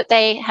show that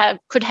they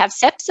could have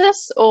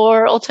sepsis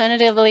or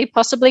alternatively,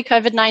 possibly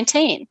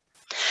COVID-19.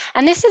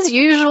 And this is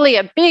usually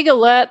a big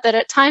alert that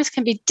at times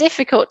can be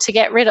difficult to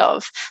get rid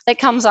of that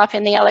comes up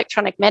in the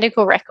electronic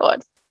medical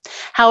record.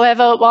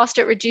 However, whilst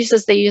it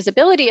reduces the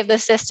usability of the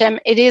system,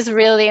 it is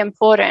really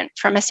important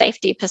from a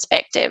safety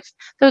perspective.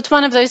 So it's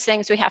one of those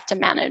things we have to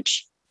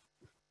manage.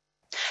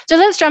 So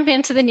let's jump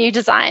into the new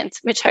designs,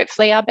 which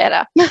hopefully are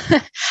better.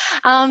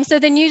 So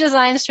the new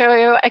designs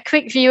show a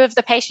quick view of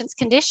the patient's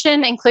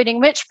condition, including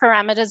which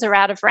parameters are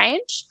out of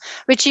range,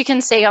 which you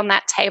can see on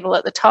that table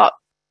at the top.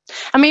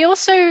 And we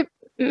also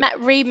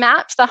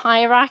remapped the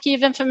hierarchy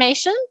of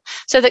information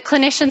so that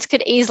clinicians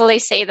could easily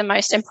see the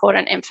most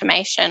important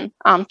information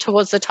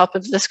towards the top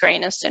of the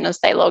screen as soon as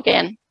they log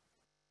in.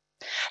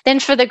 Then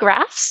for the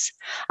graphs,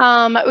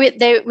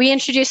 we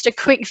introduced a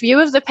quick view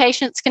of the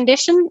patient's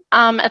condition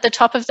at the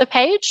top of the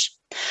page.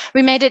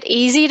 We made it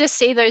easy to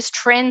see those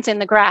trends in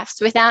the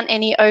graphs without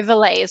any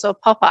overlays or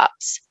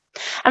pop-ups.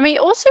 And we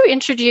also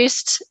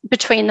introduced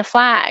Between the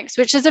Flags,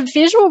 which is a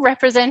visual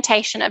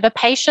representation of a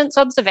patient's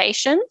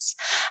observations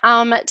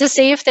to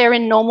see if they're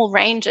in normal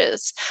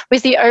ranges,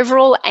 with the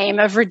overall aim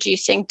of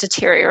reducing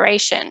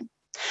deterioration.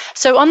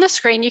 So on the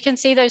screen, you can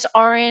see those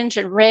orange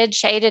and red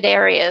shaded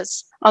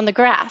areas on the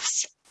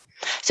graphs.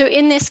 So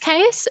in this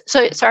case,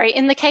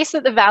 in the case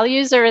that the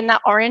values are in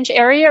that orange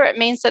area, it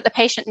means that the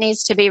patient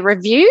needs to be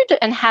reviewed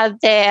and have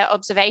their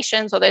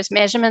observations or those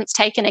measurements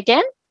taken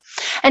again.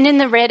 And in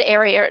the red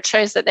area, it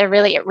shows that they're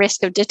really at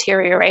risk of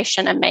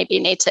deterioration and may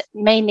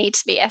need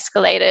to be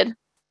escalated.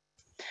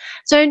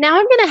 So now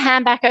I'm going to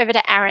hand back over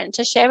to Aaron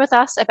to share with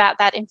us about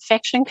that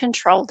infection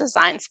control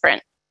design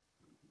sprint.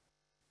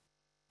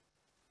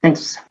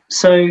 Thanks.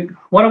 So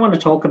what I want to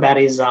talk about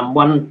is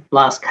one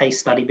last case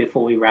study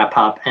before we wrap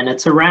up, and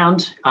it's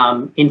around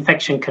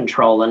infection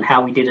control and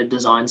how we did a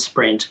design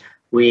sprint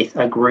with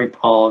a group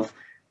of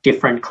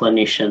different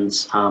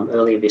clinicians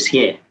earlier this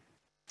year.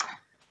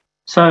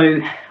 So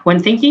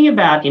when thinking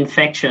about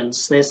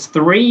infections, there's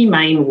three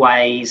main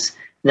ways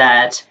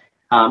that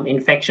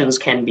infections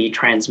can be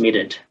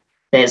transmitted.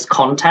 There's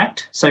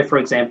contact. So for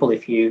example,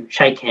 if you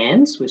shake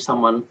hands with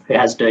someone who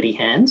has dirty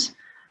hands,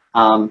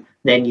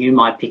 then you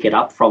might pick it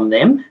up from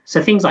them.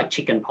 So things like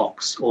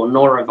chickenpox or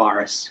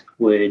norovirus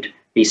would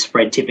be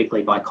spread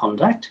typically by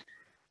contact.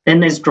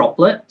 Then there's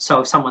droplet. So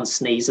if someone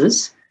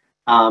sneezes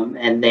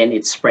and then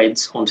it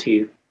spreads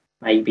onto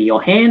maybe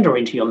your hand or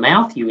into your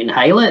mouth, you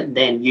inhale it,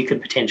 then you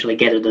could potentially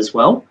get it as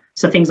well.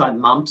 So things like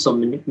mumps or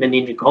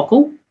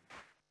meningococcal.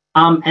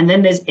 And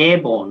then there's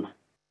airborne.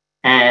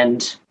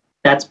 And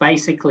that's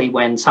basically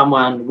when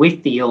someone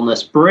with the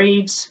illness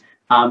breathes.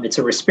 It's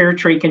a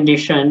respiratory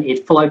condition.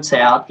 It floats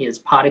out. There's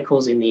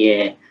particles in the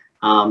air.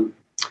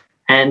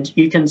 And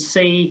you can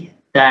see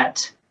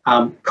that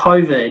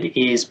COVID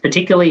is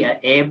particularly an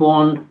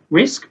airborne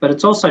risk, but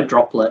it's also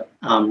droplet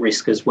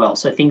risk as well.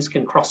 So things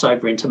can cross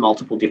over into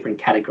multiple different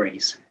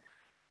categories.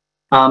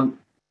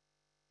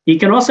 You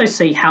can also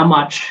see how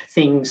much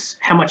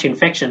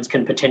infections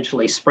can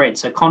potentially spread.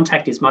 So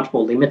contact is much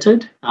more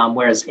limited,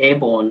 whereas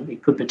airborne,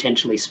 it could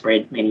potentially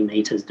spread many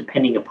meters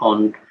depending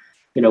upon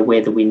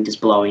where the wind is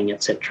blowing,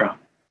 etc.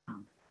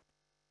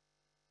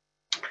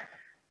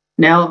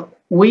 Now,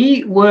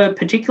 we were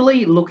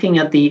particularly looking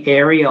at the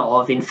area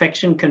of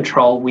infection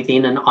control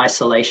within an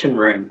isolation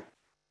room.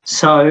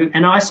 So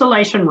an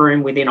isolation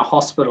room within a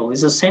hospital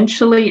is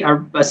essentially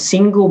a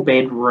single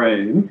bed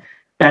room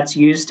that's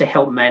used to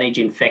help manage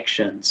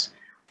infections.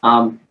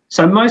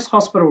 So most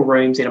hospital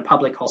rooms in a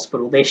public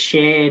hospital, they're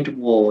shared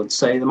wards.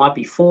 So there might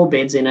be 4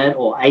 beds in it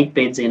or 8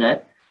 beds in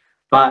it.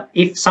 But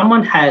if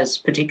someone has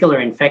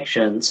particular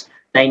infections,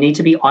 they need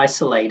to be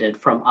isolated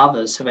from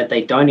others so that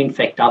they don't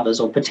infect others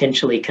or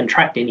potentially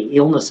contract any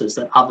illnesses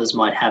that others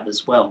might have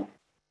as well.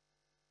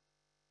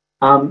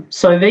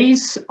 So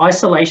these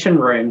isolation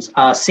rooms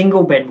are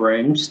single bed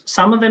rooms.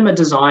 Some of them are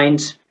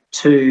designed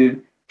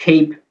to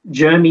keep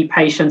germy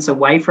patients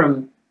away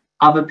from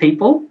other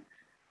people.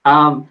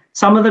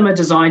 Some of them are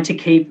designed to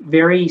keep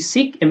very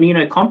sick,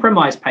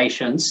 immunocompromised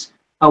patients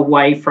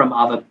away from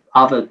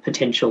other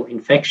potential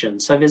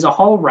infections. So there's a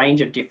whole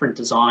range of different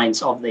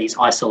designs of these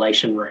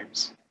isolation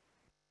rooms.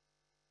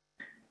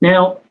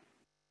 Now,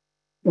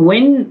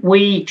 when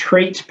we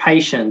treat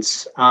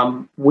patients,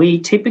 we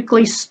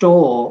typically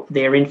store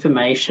their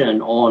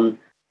information on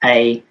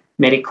a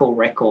medical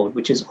record,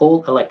 which is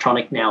all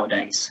electronic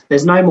nowadays.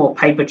 There's no more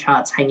paper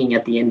charts hanging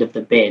at the end of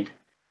the bed,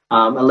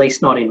 at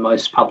least not in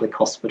most public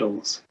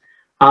hospitals.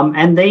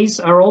 And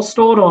these are all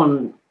stored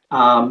on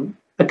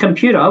a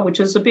computer, which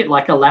is a bit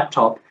like a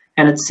laptop,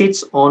 and it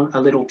sits on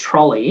a little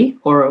trolley,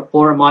 or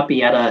it might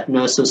be at a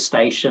nurse's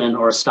station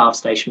or a staff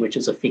station, which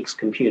is a fixed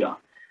computer.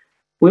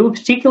 We were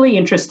particularly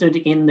interested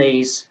in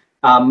these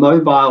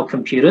mobile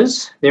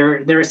computers.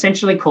 They're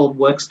essentially called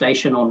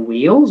workstation on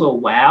wheels, or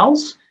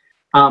WOWs,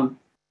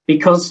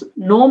 because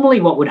normally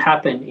what would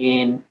happen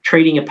in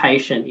treating a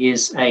patient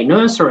is a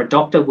nurse or a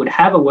doctor would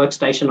have a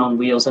workstation on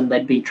wheels and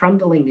they'd be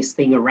trundling this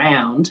thing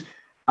around,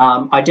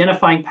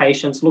 identifying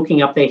patients,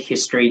 looking up their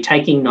history,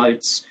 taking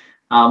notes,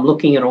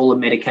 looking at all the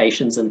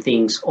medications and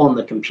things on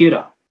the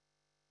computer.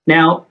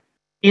 Now,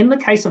 in the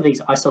case of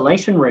these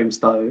isolation rooms,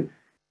 though,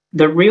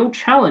 the real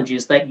challenge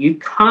is that you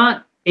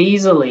can't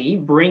easily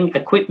bring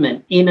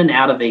equipment in and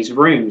out of these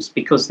rooms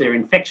because they're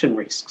infection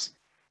risks.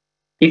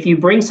 If you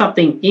bring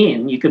something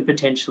in, you could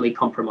potentially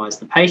compromise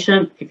the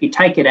patient. If you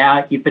take it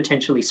out, you're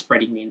potentially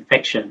spreading the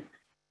infection.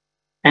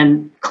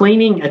 And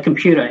cleaning a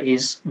computer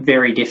is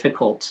very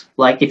difficult.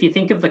 Like if you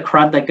think of the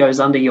crud that goes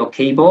under your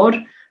keyboard,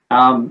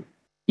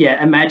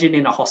 imagine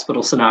in a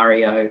hospital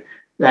scenario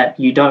that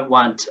you don't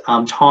want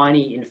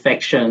tiny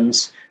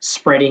infections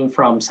spreading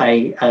from,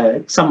 say,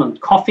 someone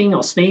coughing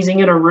or sneezing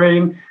in a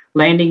room,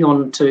 landing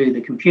onto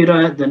the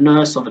computer, the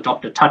nurse or the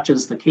doctor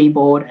touches the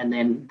keyboard, and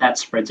then that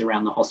spreads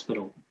around the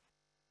hospital.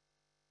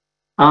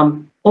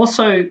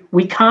 Also,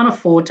 we can't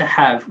afford to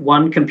have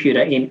one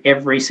computer in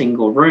every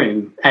single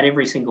room at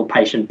every single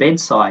patient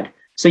bedside.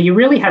 So you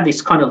really have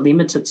this kind of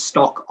limited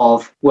stock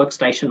of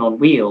workstation on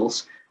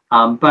wheels,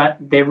 but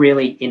they're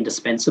really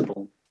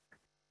indispensable.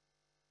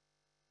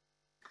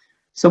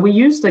 So we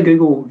use the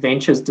Google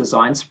Ventures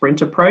design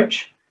sprint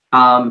approach.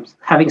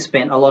 Having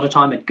spent a lot of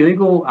time at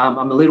Google,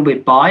 I'm a little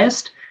bit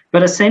biased,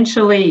 but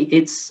essentially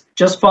it's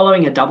just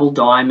following a double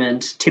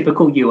diamond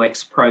typical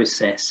UX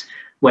process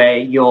where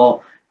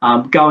you're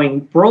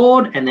going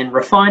broad and then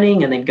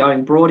refining and then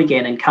going broad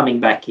again and coming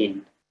back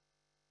in.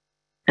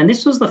 And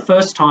this was the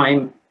first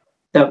time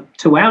that,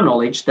 to our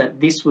knowledge,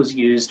 that this was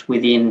used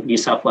within New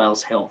South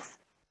Wales Health.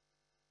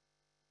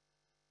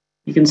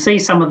 You can see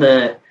some of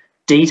the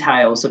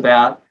details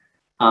about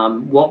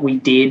what we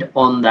did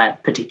on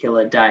that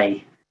particular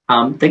day.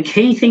 The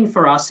key thing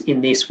for us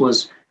in this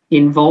was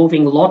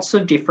involving lots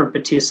of different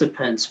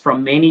participants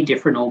from many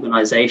different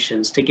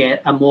organisations to get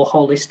a more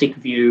holistic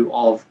view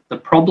of the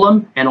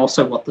problem and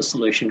also what the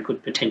solution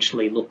could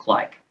potentially look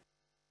like.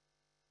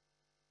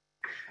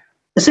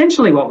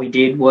 Essentially what we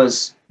did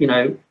was,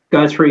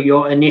 go through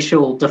your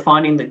initial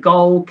defining the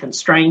goal,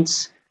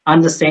 constraints,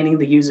 understanding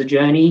the user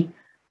journey,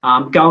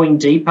 going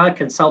deeper,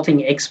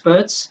 consulting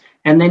experts,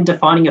 and then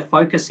defining a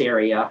focus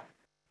area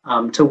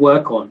to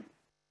work on.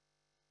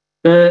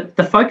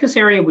 The focus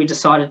area we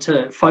decided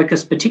to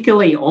focus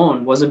particularly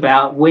on was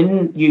about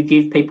when you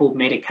give people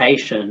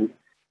medication,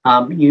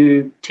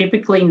 you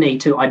typically need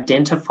to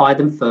identify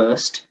them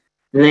first,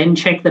 then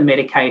check the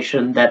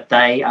medication that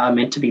they are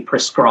meant to be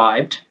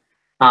prescribed,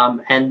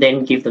 and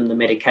then give them the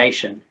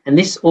medication. And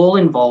this all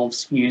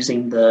involves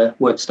using the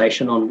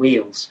workstation on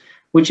wheels,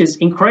 which is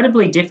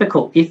incredibly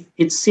difficult if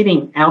it's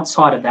sitting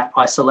outside of that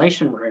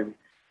isolation room,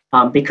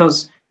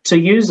 because to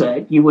use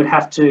it, you would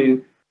have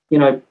to,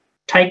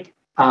 take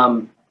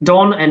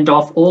don and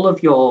doff all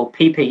of your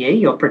PPE,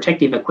 your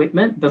protective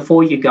equipment,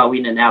 before you go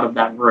in and out of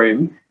that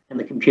room and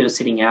the computer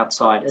sitting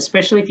outside,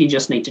 especially if you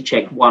just need to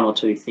check one or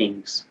two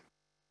things.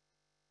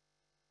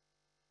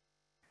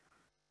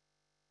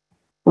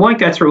 I won't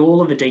go through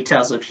all of the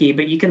details of here,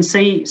 but you can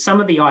see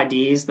some of the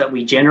ideas that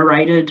we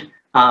generated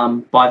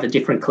by the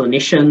different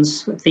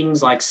clinicians,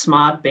 things like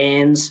smart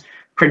bands,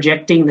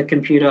 projecting the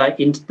computer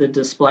into the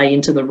display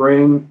into the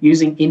room,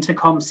 using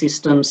intercom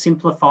systems,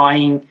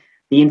 simplifying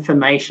the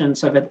information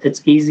so that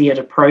it's easier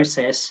to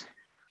process.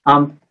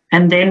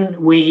 And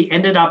then we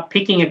ended up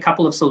picking a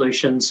couple of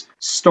solutions,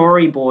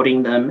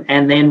 storyboarding them,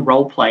 and then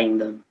role-playing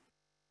them.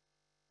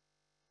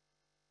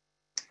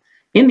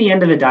 In the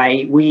end of the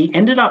day, we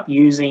ended up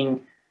using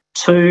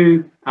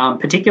two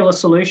particular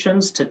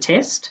solutions to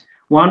test.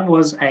 One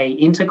was a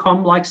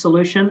intercom-like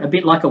solution, a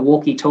bit like a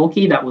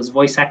walkie-talkie that was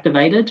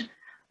voice-activated.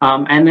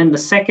 And then the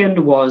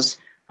second was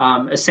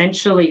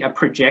essentially a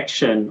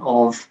projection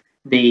of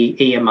the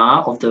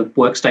EMR, of the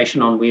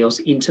workstation on wheels,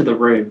 into the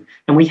room.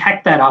 And we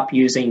hacked that up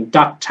using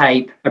duct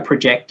tape, a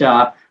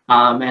projector,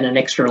 and an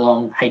extra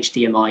long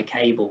HDMI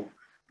cable.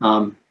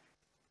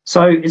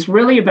 So it's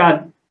really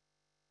about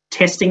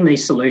testing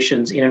these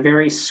solutions in a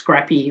very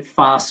scrappy,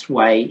 fast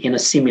way in a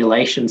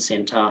simulation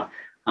centre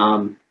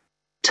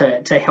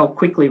to help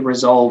quickly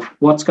resolve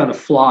what's going to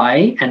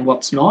fly and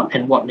what's not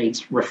and what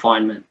needs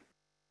refinement.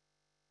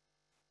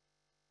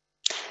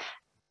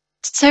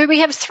 So we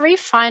have three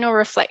final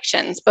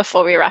reflections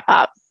before we wrap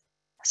up.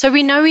 So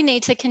we know we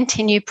need to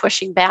continue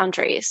pushing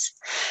boundaries.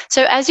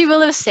 So as you will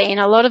have seen,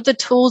 a lot of the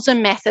tools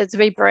and methods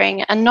we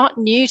bring are not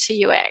new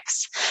to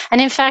UX.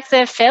 And in fact,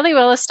 they're fairly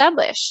well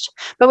established,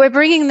 but we're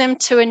bringing them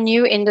to a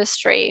new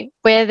industry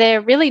where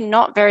they're really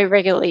not very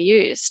regularly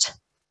used.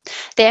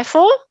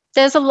 Therefore,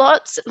 there's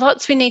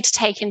lots we need to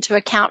take into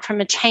account from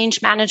a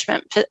change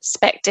management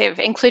perspective,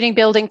 including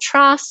building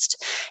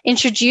trust,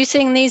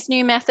 introducing these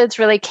new methods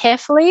really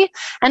carefully,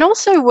 and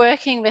also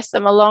working with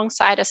them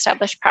alongside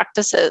established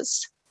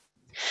practices.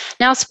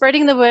 Now,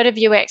 spreading the word of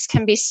UX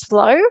can be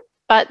slow,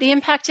 but the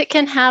impact it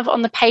can have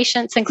on the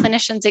patients' and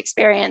clinicians'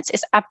 experience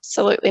is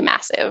absolutely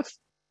massive.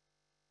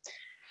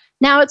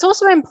 Now, it's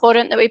also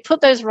important that we put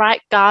those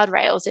right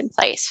guardrails in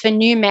place for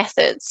new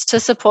methods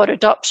to support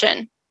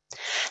adoption.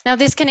 Now,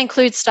 this can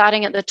include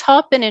starting at the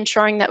top and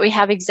ensuring that we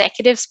have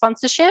executive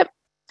sponsorship,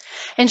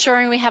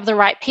 ensuring we have the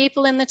right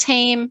people in the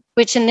team,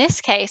 which in this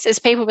case is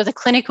people with a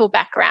clinical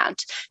background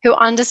who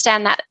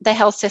understand the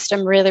health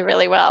system really,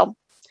 really well.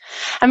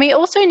 And we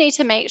also need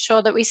to make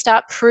sure that we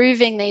start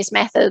proving these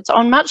methods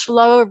on much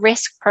lower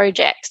risk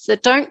projects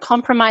that don't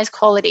compromise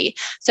quality,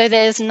 so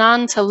there's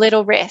none to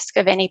little risk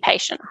of any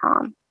patient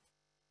harm.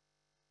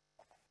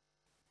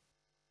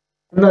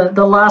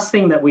 The last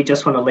thing that we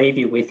just want to leave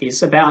you with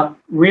is about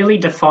really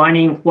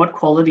defining what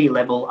quality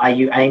level are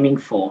you aiming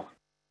for.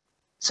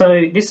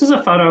 So this is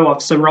a photo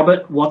of Sir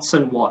Robert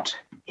Watson-Watt.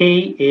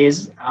 He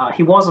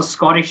was a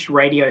Scottish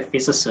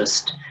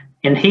radiophysicist,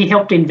 and he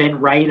helped invent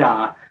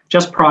radar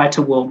just prior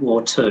to World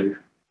War II.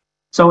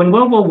 So in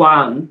World War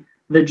I,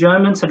 the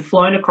Germans had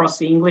flown across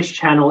the English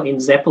Channel in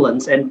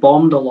Zeppelins and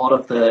bombed a lot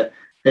of the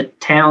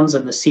towns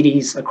and the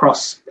cities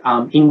across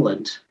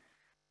England.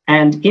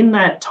 And in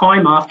that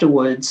time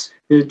afterwards,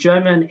 the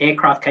German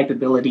aircraft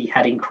capability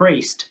had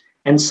increased.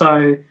 And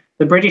so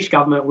the British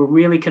government were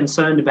really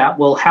concerned about,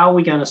 well, how are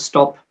we going to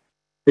stop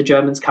the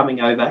Germans coming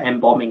over and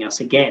bombing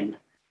us again?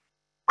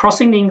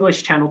 Crossing the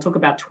English Channel took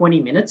about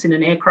 20 minutes in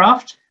an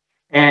aircraft.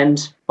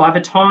 And by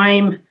the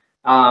time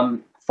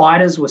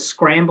fighters were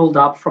scrambled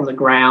up from the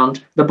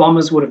ground, the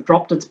bombers would have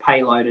dropped its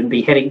payload and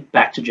be heading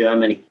back to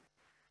Germany.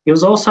 It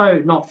was also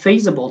not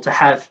feasible to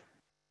have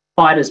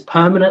fighters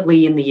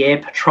permanently in the air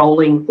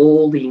patrolling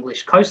all the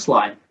English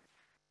coastline.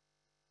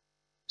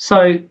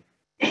 So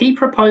he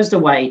proposed a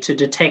way to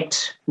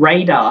detect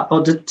radar,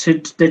 or to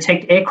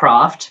detect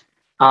aircraft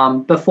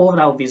before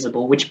they were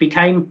visible, which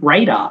became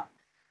radar.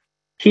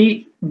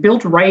 He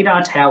built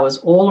radar towers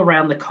all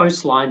around the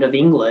coastline of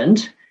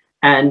England,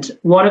 and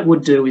what it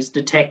would do is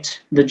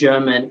detect the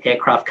German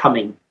aircraft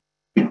coming.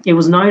 It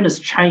was known as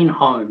Chain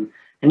Home.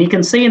 And you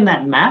can see in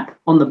that map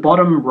on the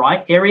bottom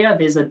right area,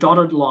 there's a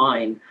dotted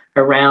line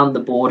around the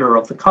border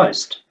of the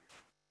coast.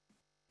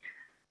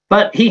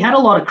 But he had a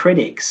lot of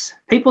critics.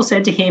 People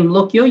said to him,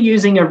 look, you're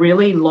using a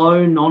really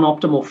low,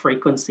 non-optimal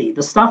frequency.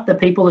 The stuff that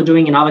people are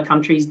doing in other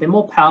countries, they're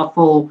more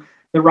powerful,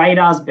 the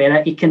radar's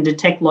better, it can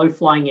detect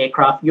low-flying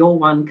aircraft, your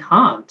one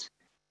can't.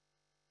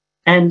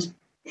 And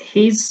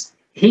he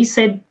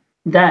said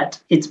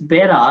that it's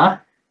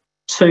better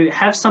to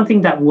have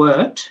something that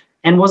worked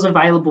and was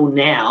available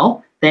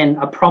now than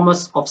a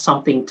promise of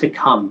something to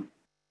come.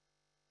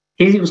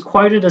 He was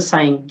quoted as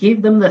saying,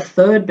 give them the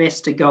third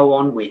best to go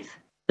on with.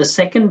 The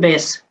second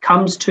best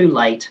comes too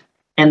late,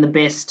 and the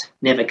best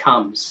never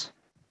comes.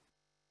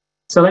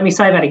 So let me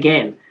say that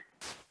again.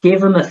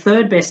 Give them the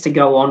third best to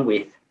go on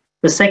with.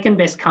 The second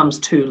best comes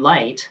too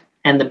late,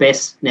 and the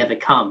best never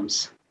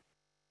comes.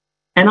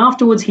 And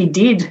afterwards, he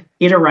did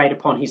iterate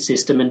upon his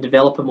system and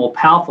develop a more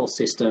powerful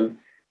system,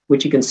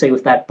 which you can see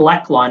with that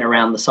black line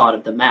around the side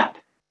of the map.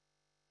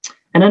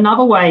 And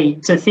another way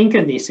to think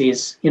of this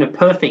is,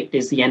 perfect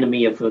is the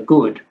enemy of the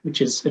good,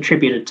 which is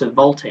attributed to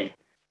Voltaire.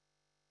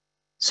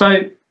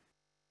 So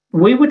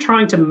we were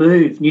trying to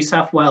move New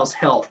South Wales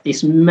Health,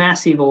 this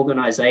massive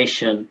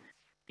organisation,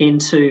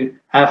 into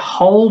a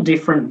whole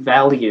different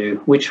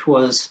value, which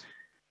was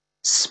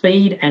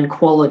speed and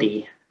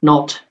quality,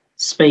 not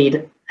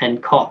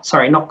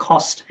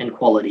cost and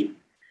quality.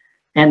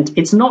 And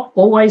it's not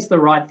always the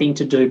right thing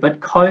to do,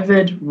 but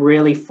COVID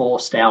really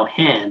forced our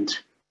hand.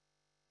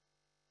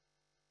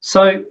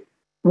 So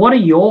what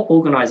are your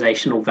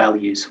organisational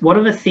values? What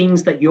are the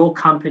things that your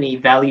company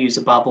values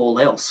above all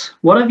else?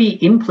 What are the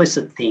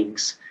implicit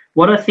things?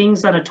 What are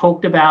things that are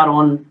talked about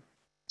on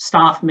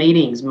staff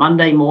meetings,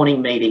 Monday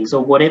morning meetings,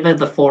 or whatever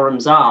the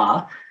forums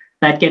are,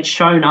 that get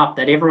shown up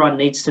that everyone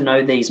needs to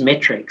know these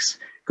metrics?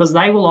 Because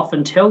they will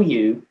often tell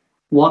you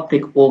what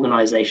the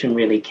organisation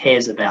really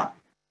cares about.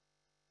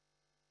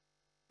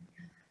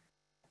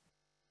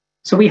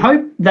 So we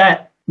hope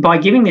that by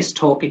giving this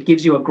talk, it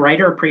gives you a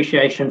greater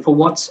appreciation for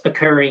what's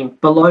occurring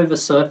below the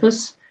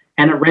surface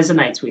and it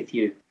resonates with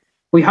you.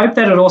 We hope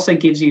that it also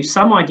gives you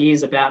some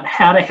ideas about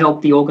how to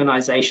help the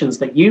organisations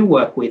that you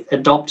work with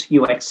adopt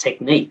UX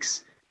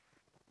techniques.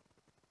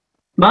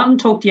 Martin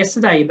talked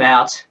yesterday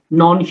about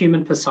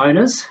non-human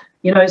personas,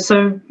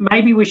 so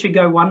maybe we should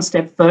go one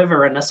step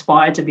further and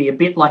aspire to be a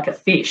bit like a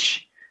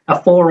fish,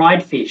 a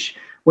four-eyed fish,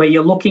 where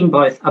you're looking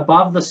both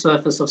above the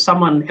surface of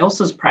someone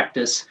else's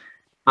practice,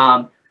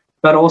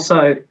 but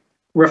also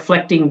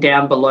reflecting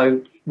down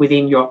below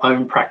within your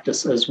own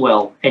practice as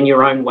well and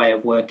your own way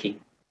of working.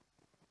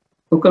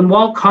 Look, and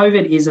while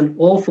COVID is an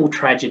awful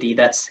tragedy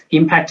that's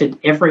impacted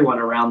everyone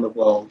around the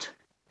world,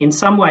 in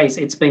some ways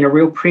it's been a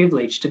real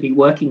privilege to be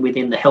working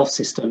within the health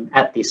system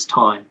at this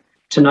time,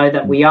 to know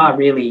that we are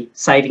really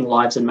saving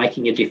lives and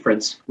making a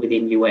difference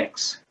within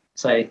UX.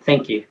 So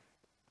thank you.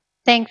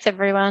 Thanks,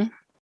 everyone.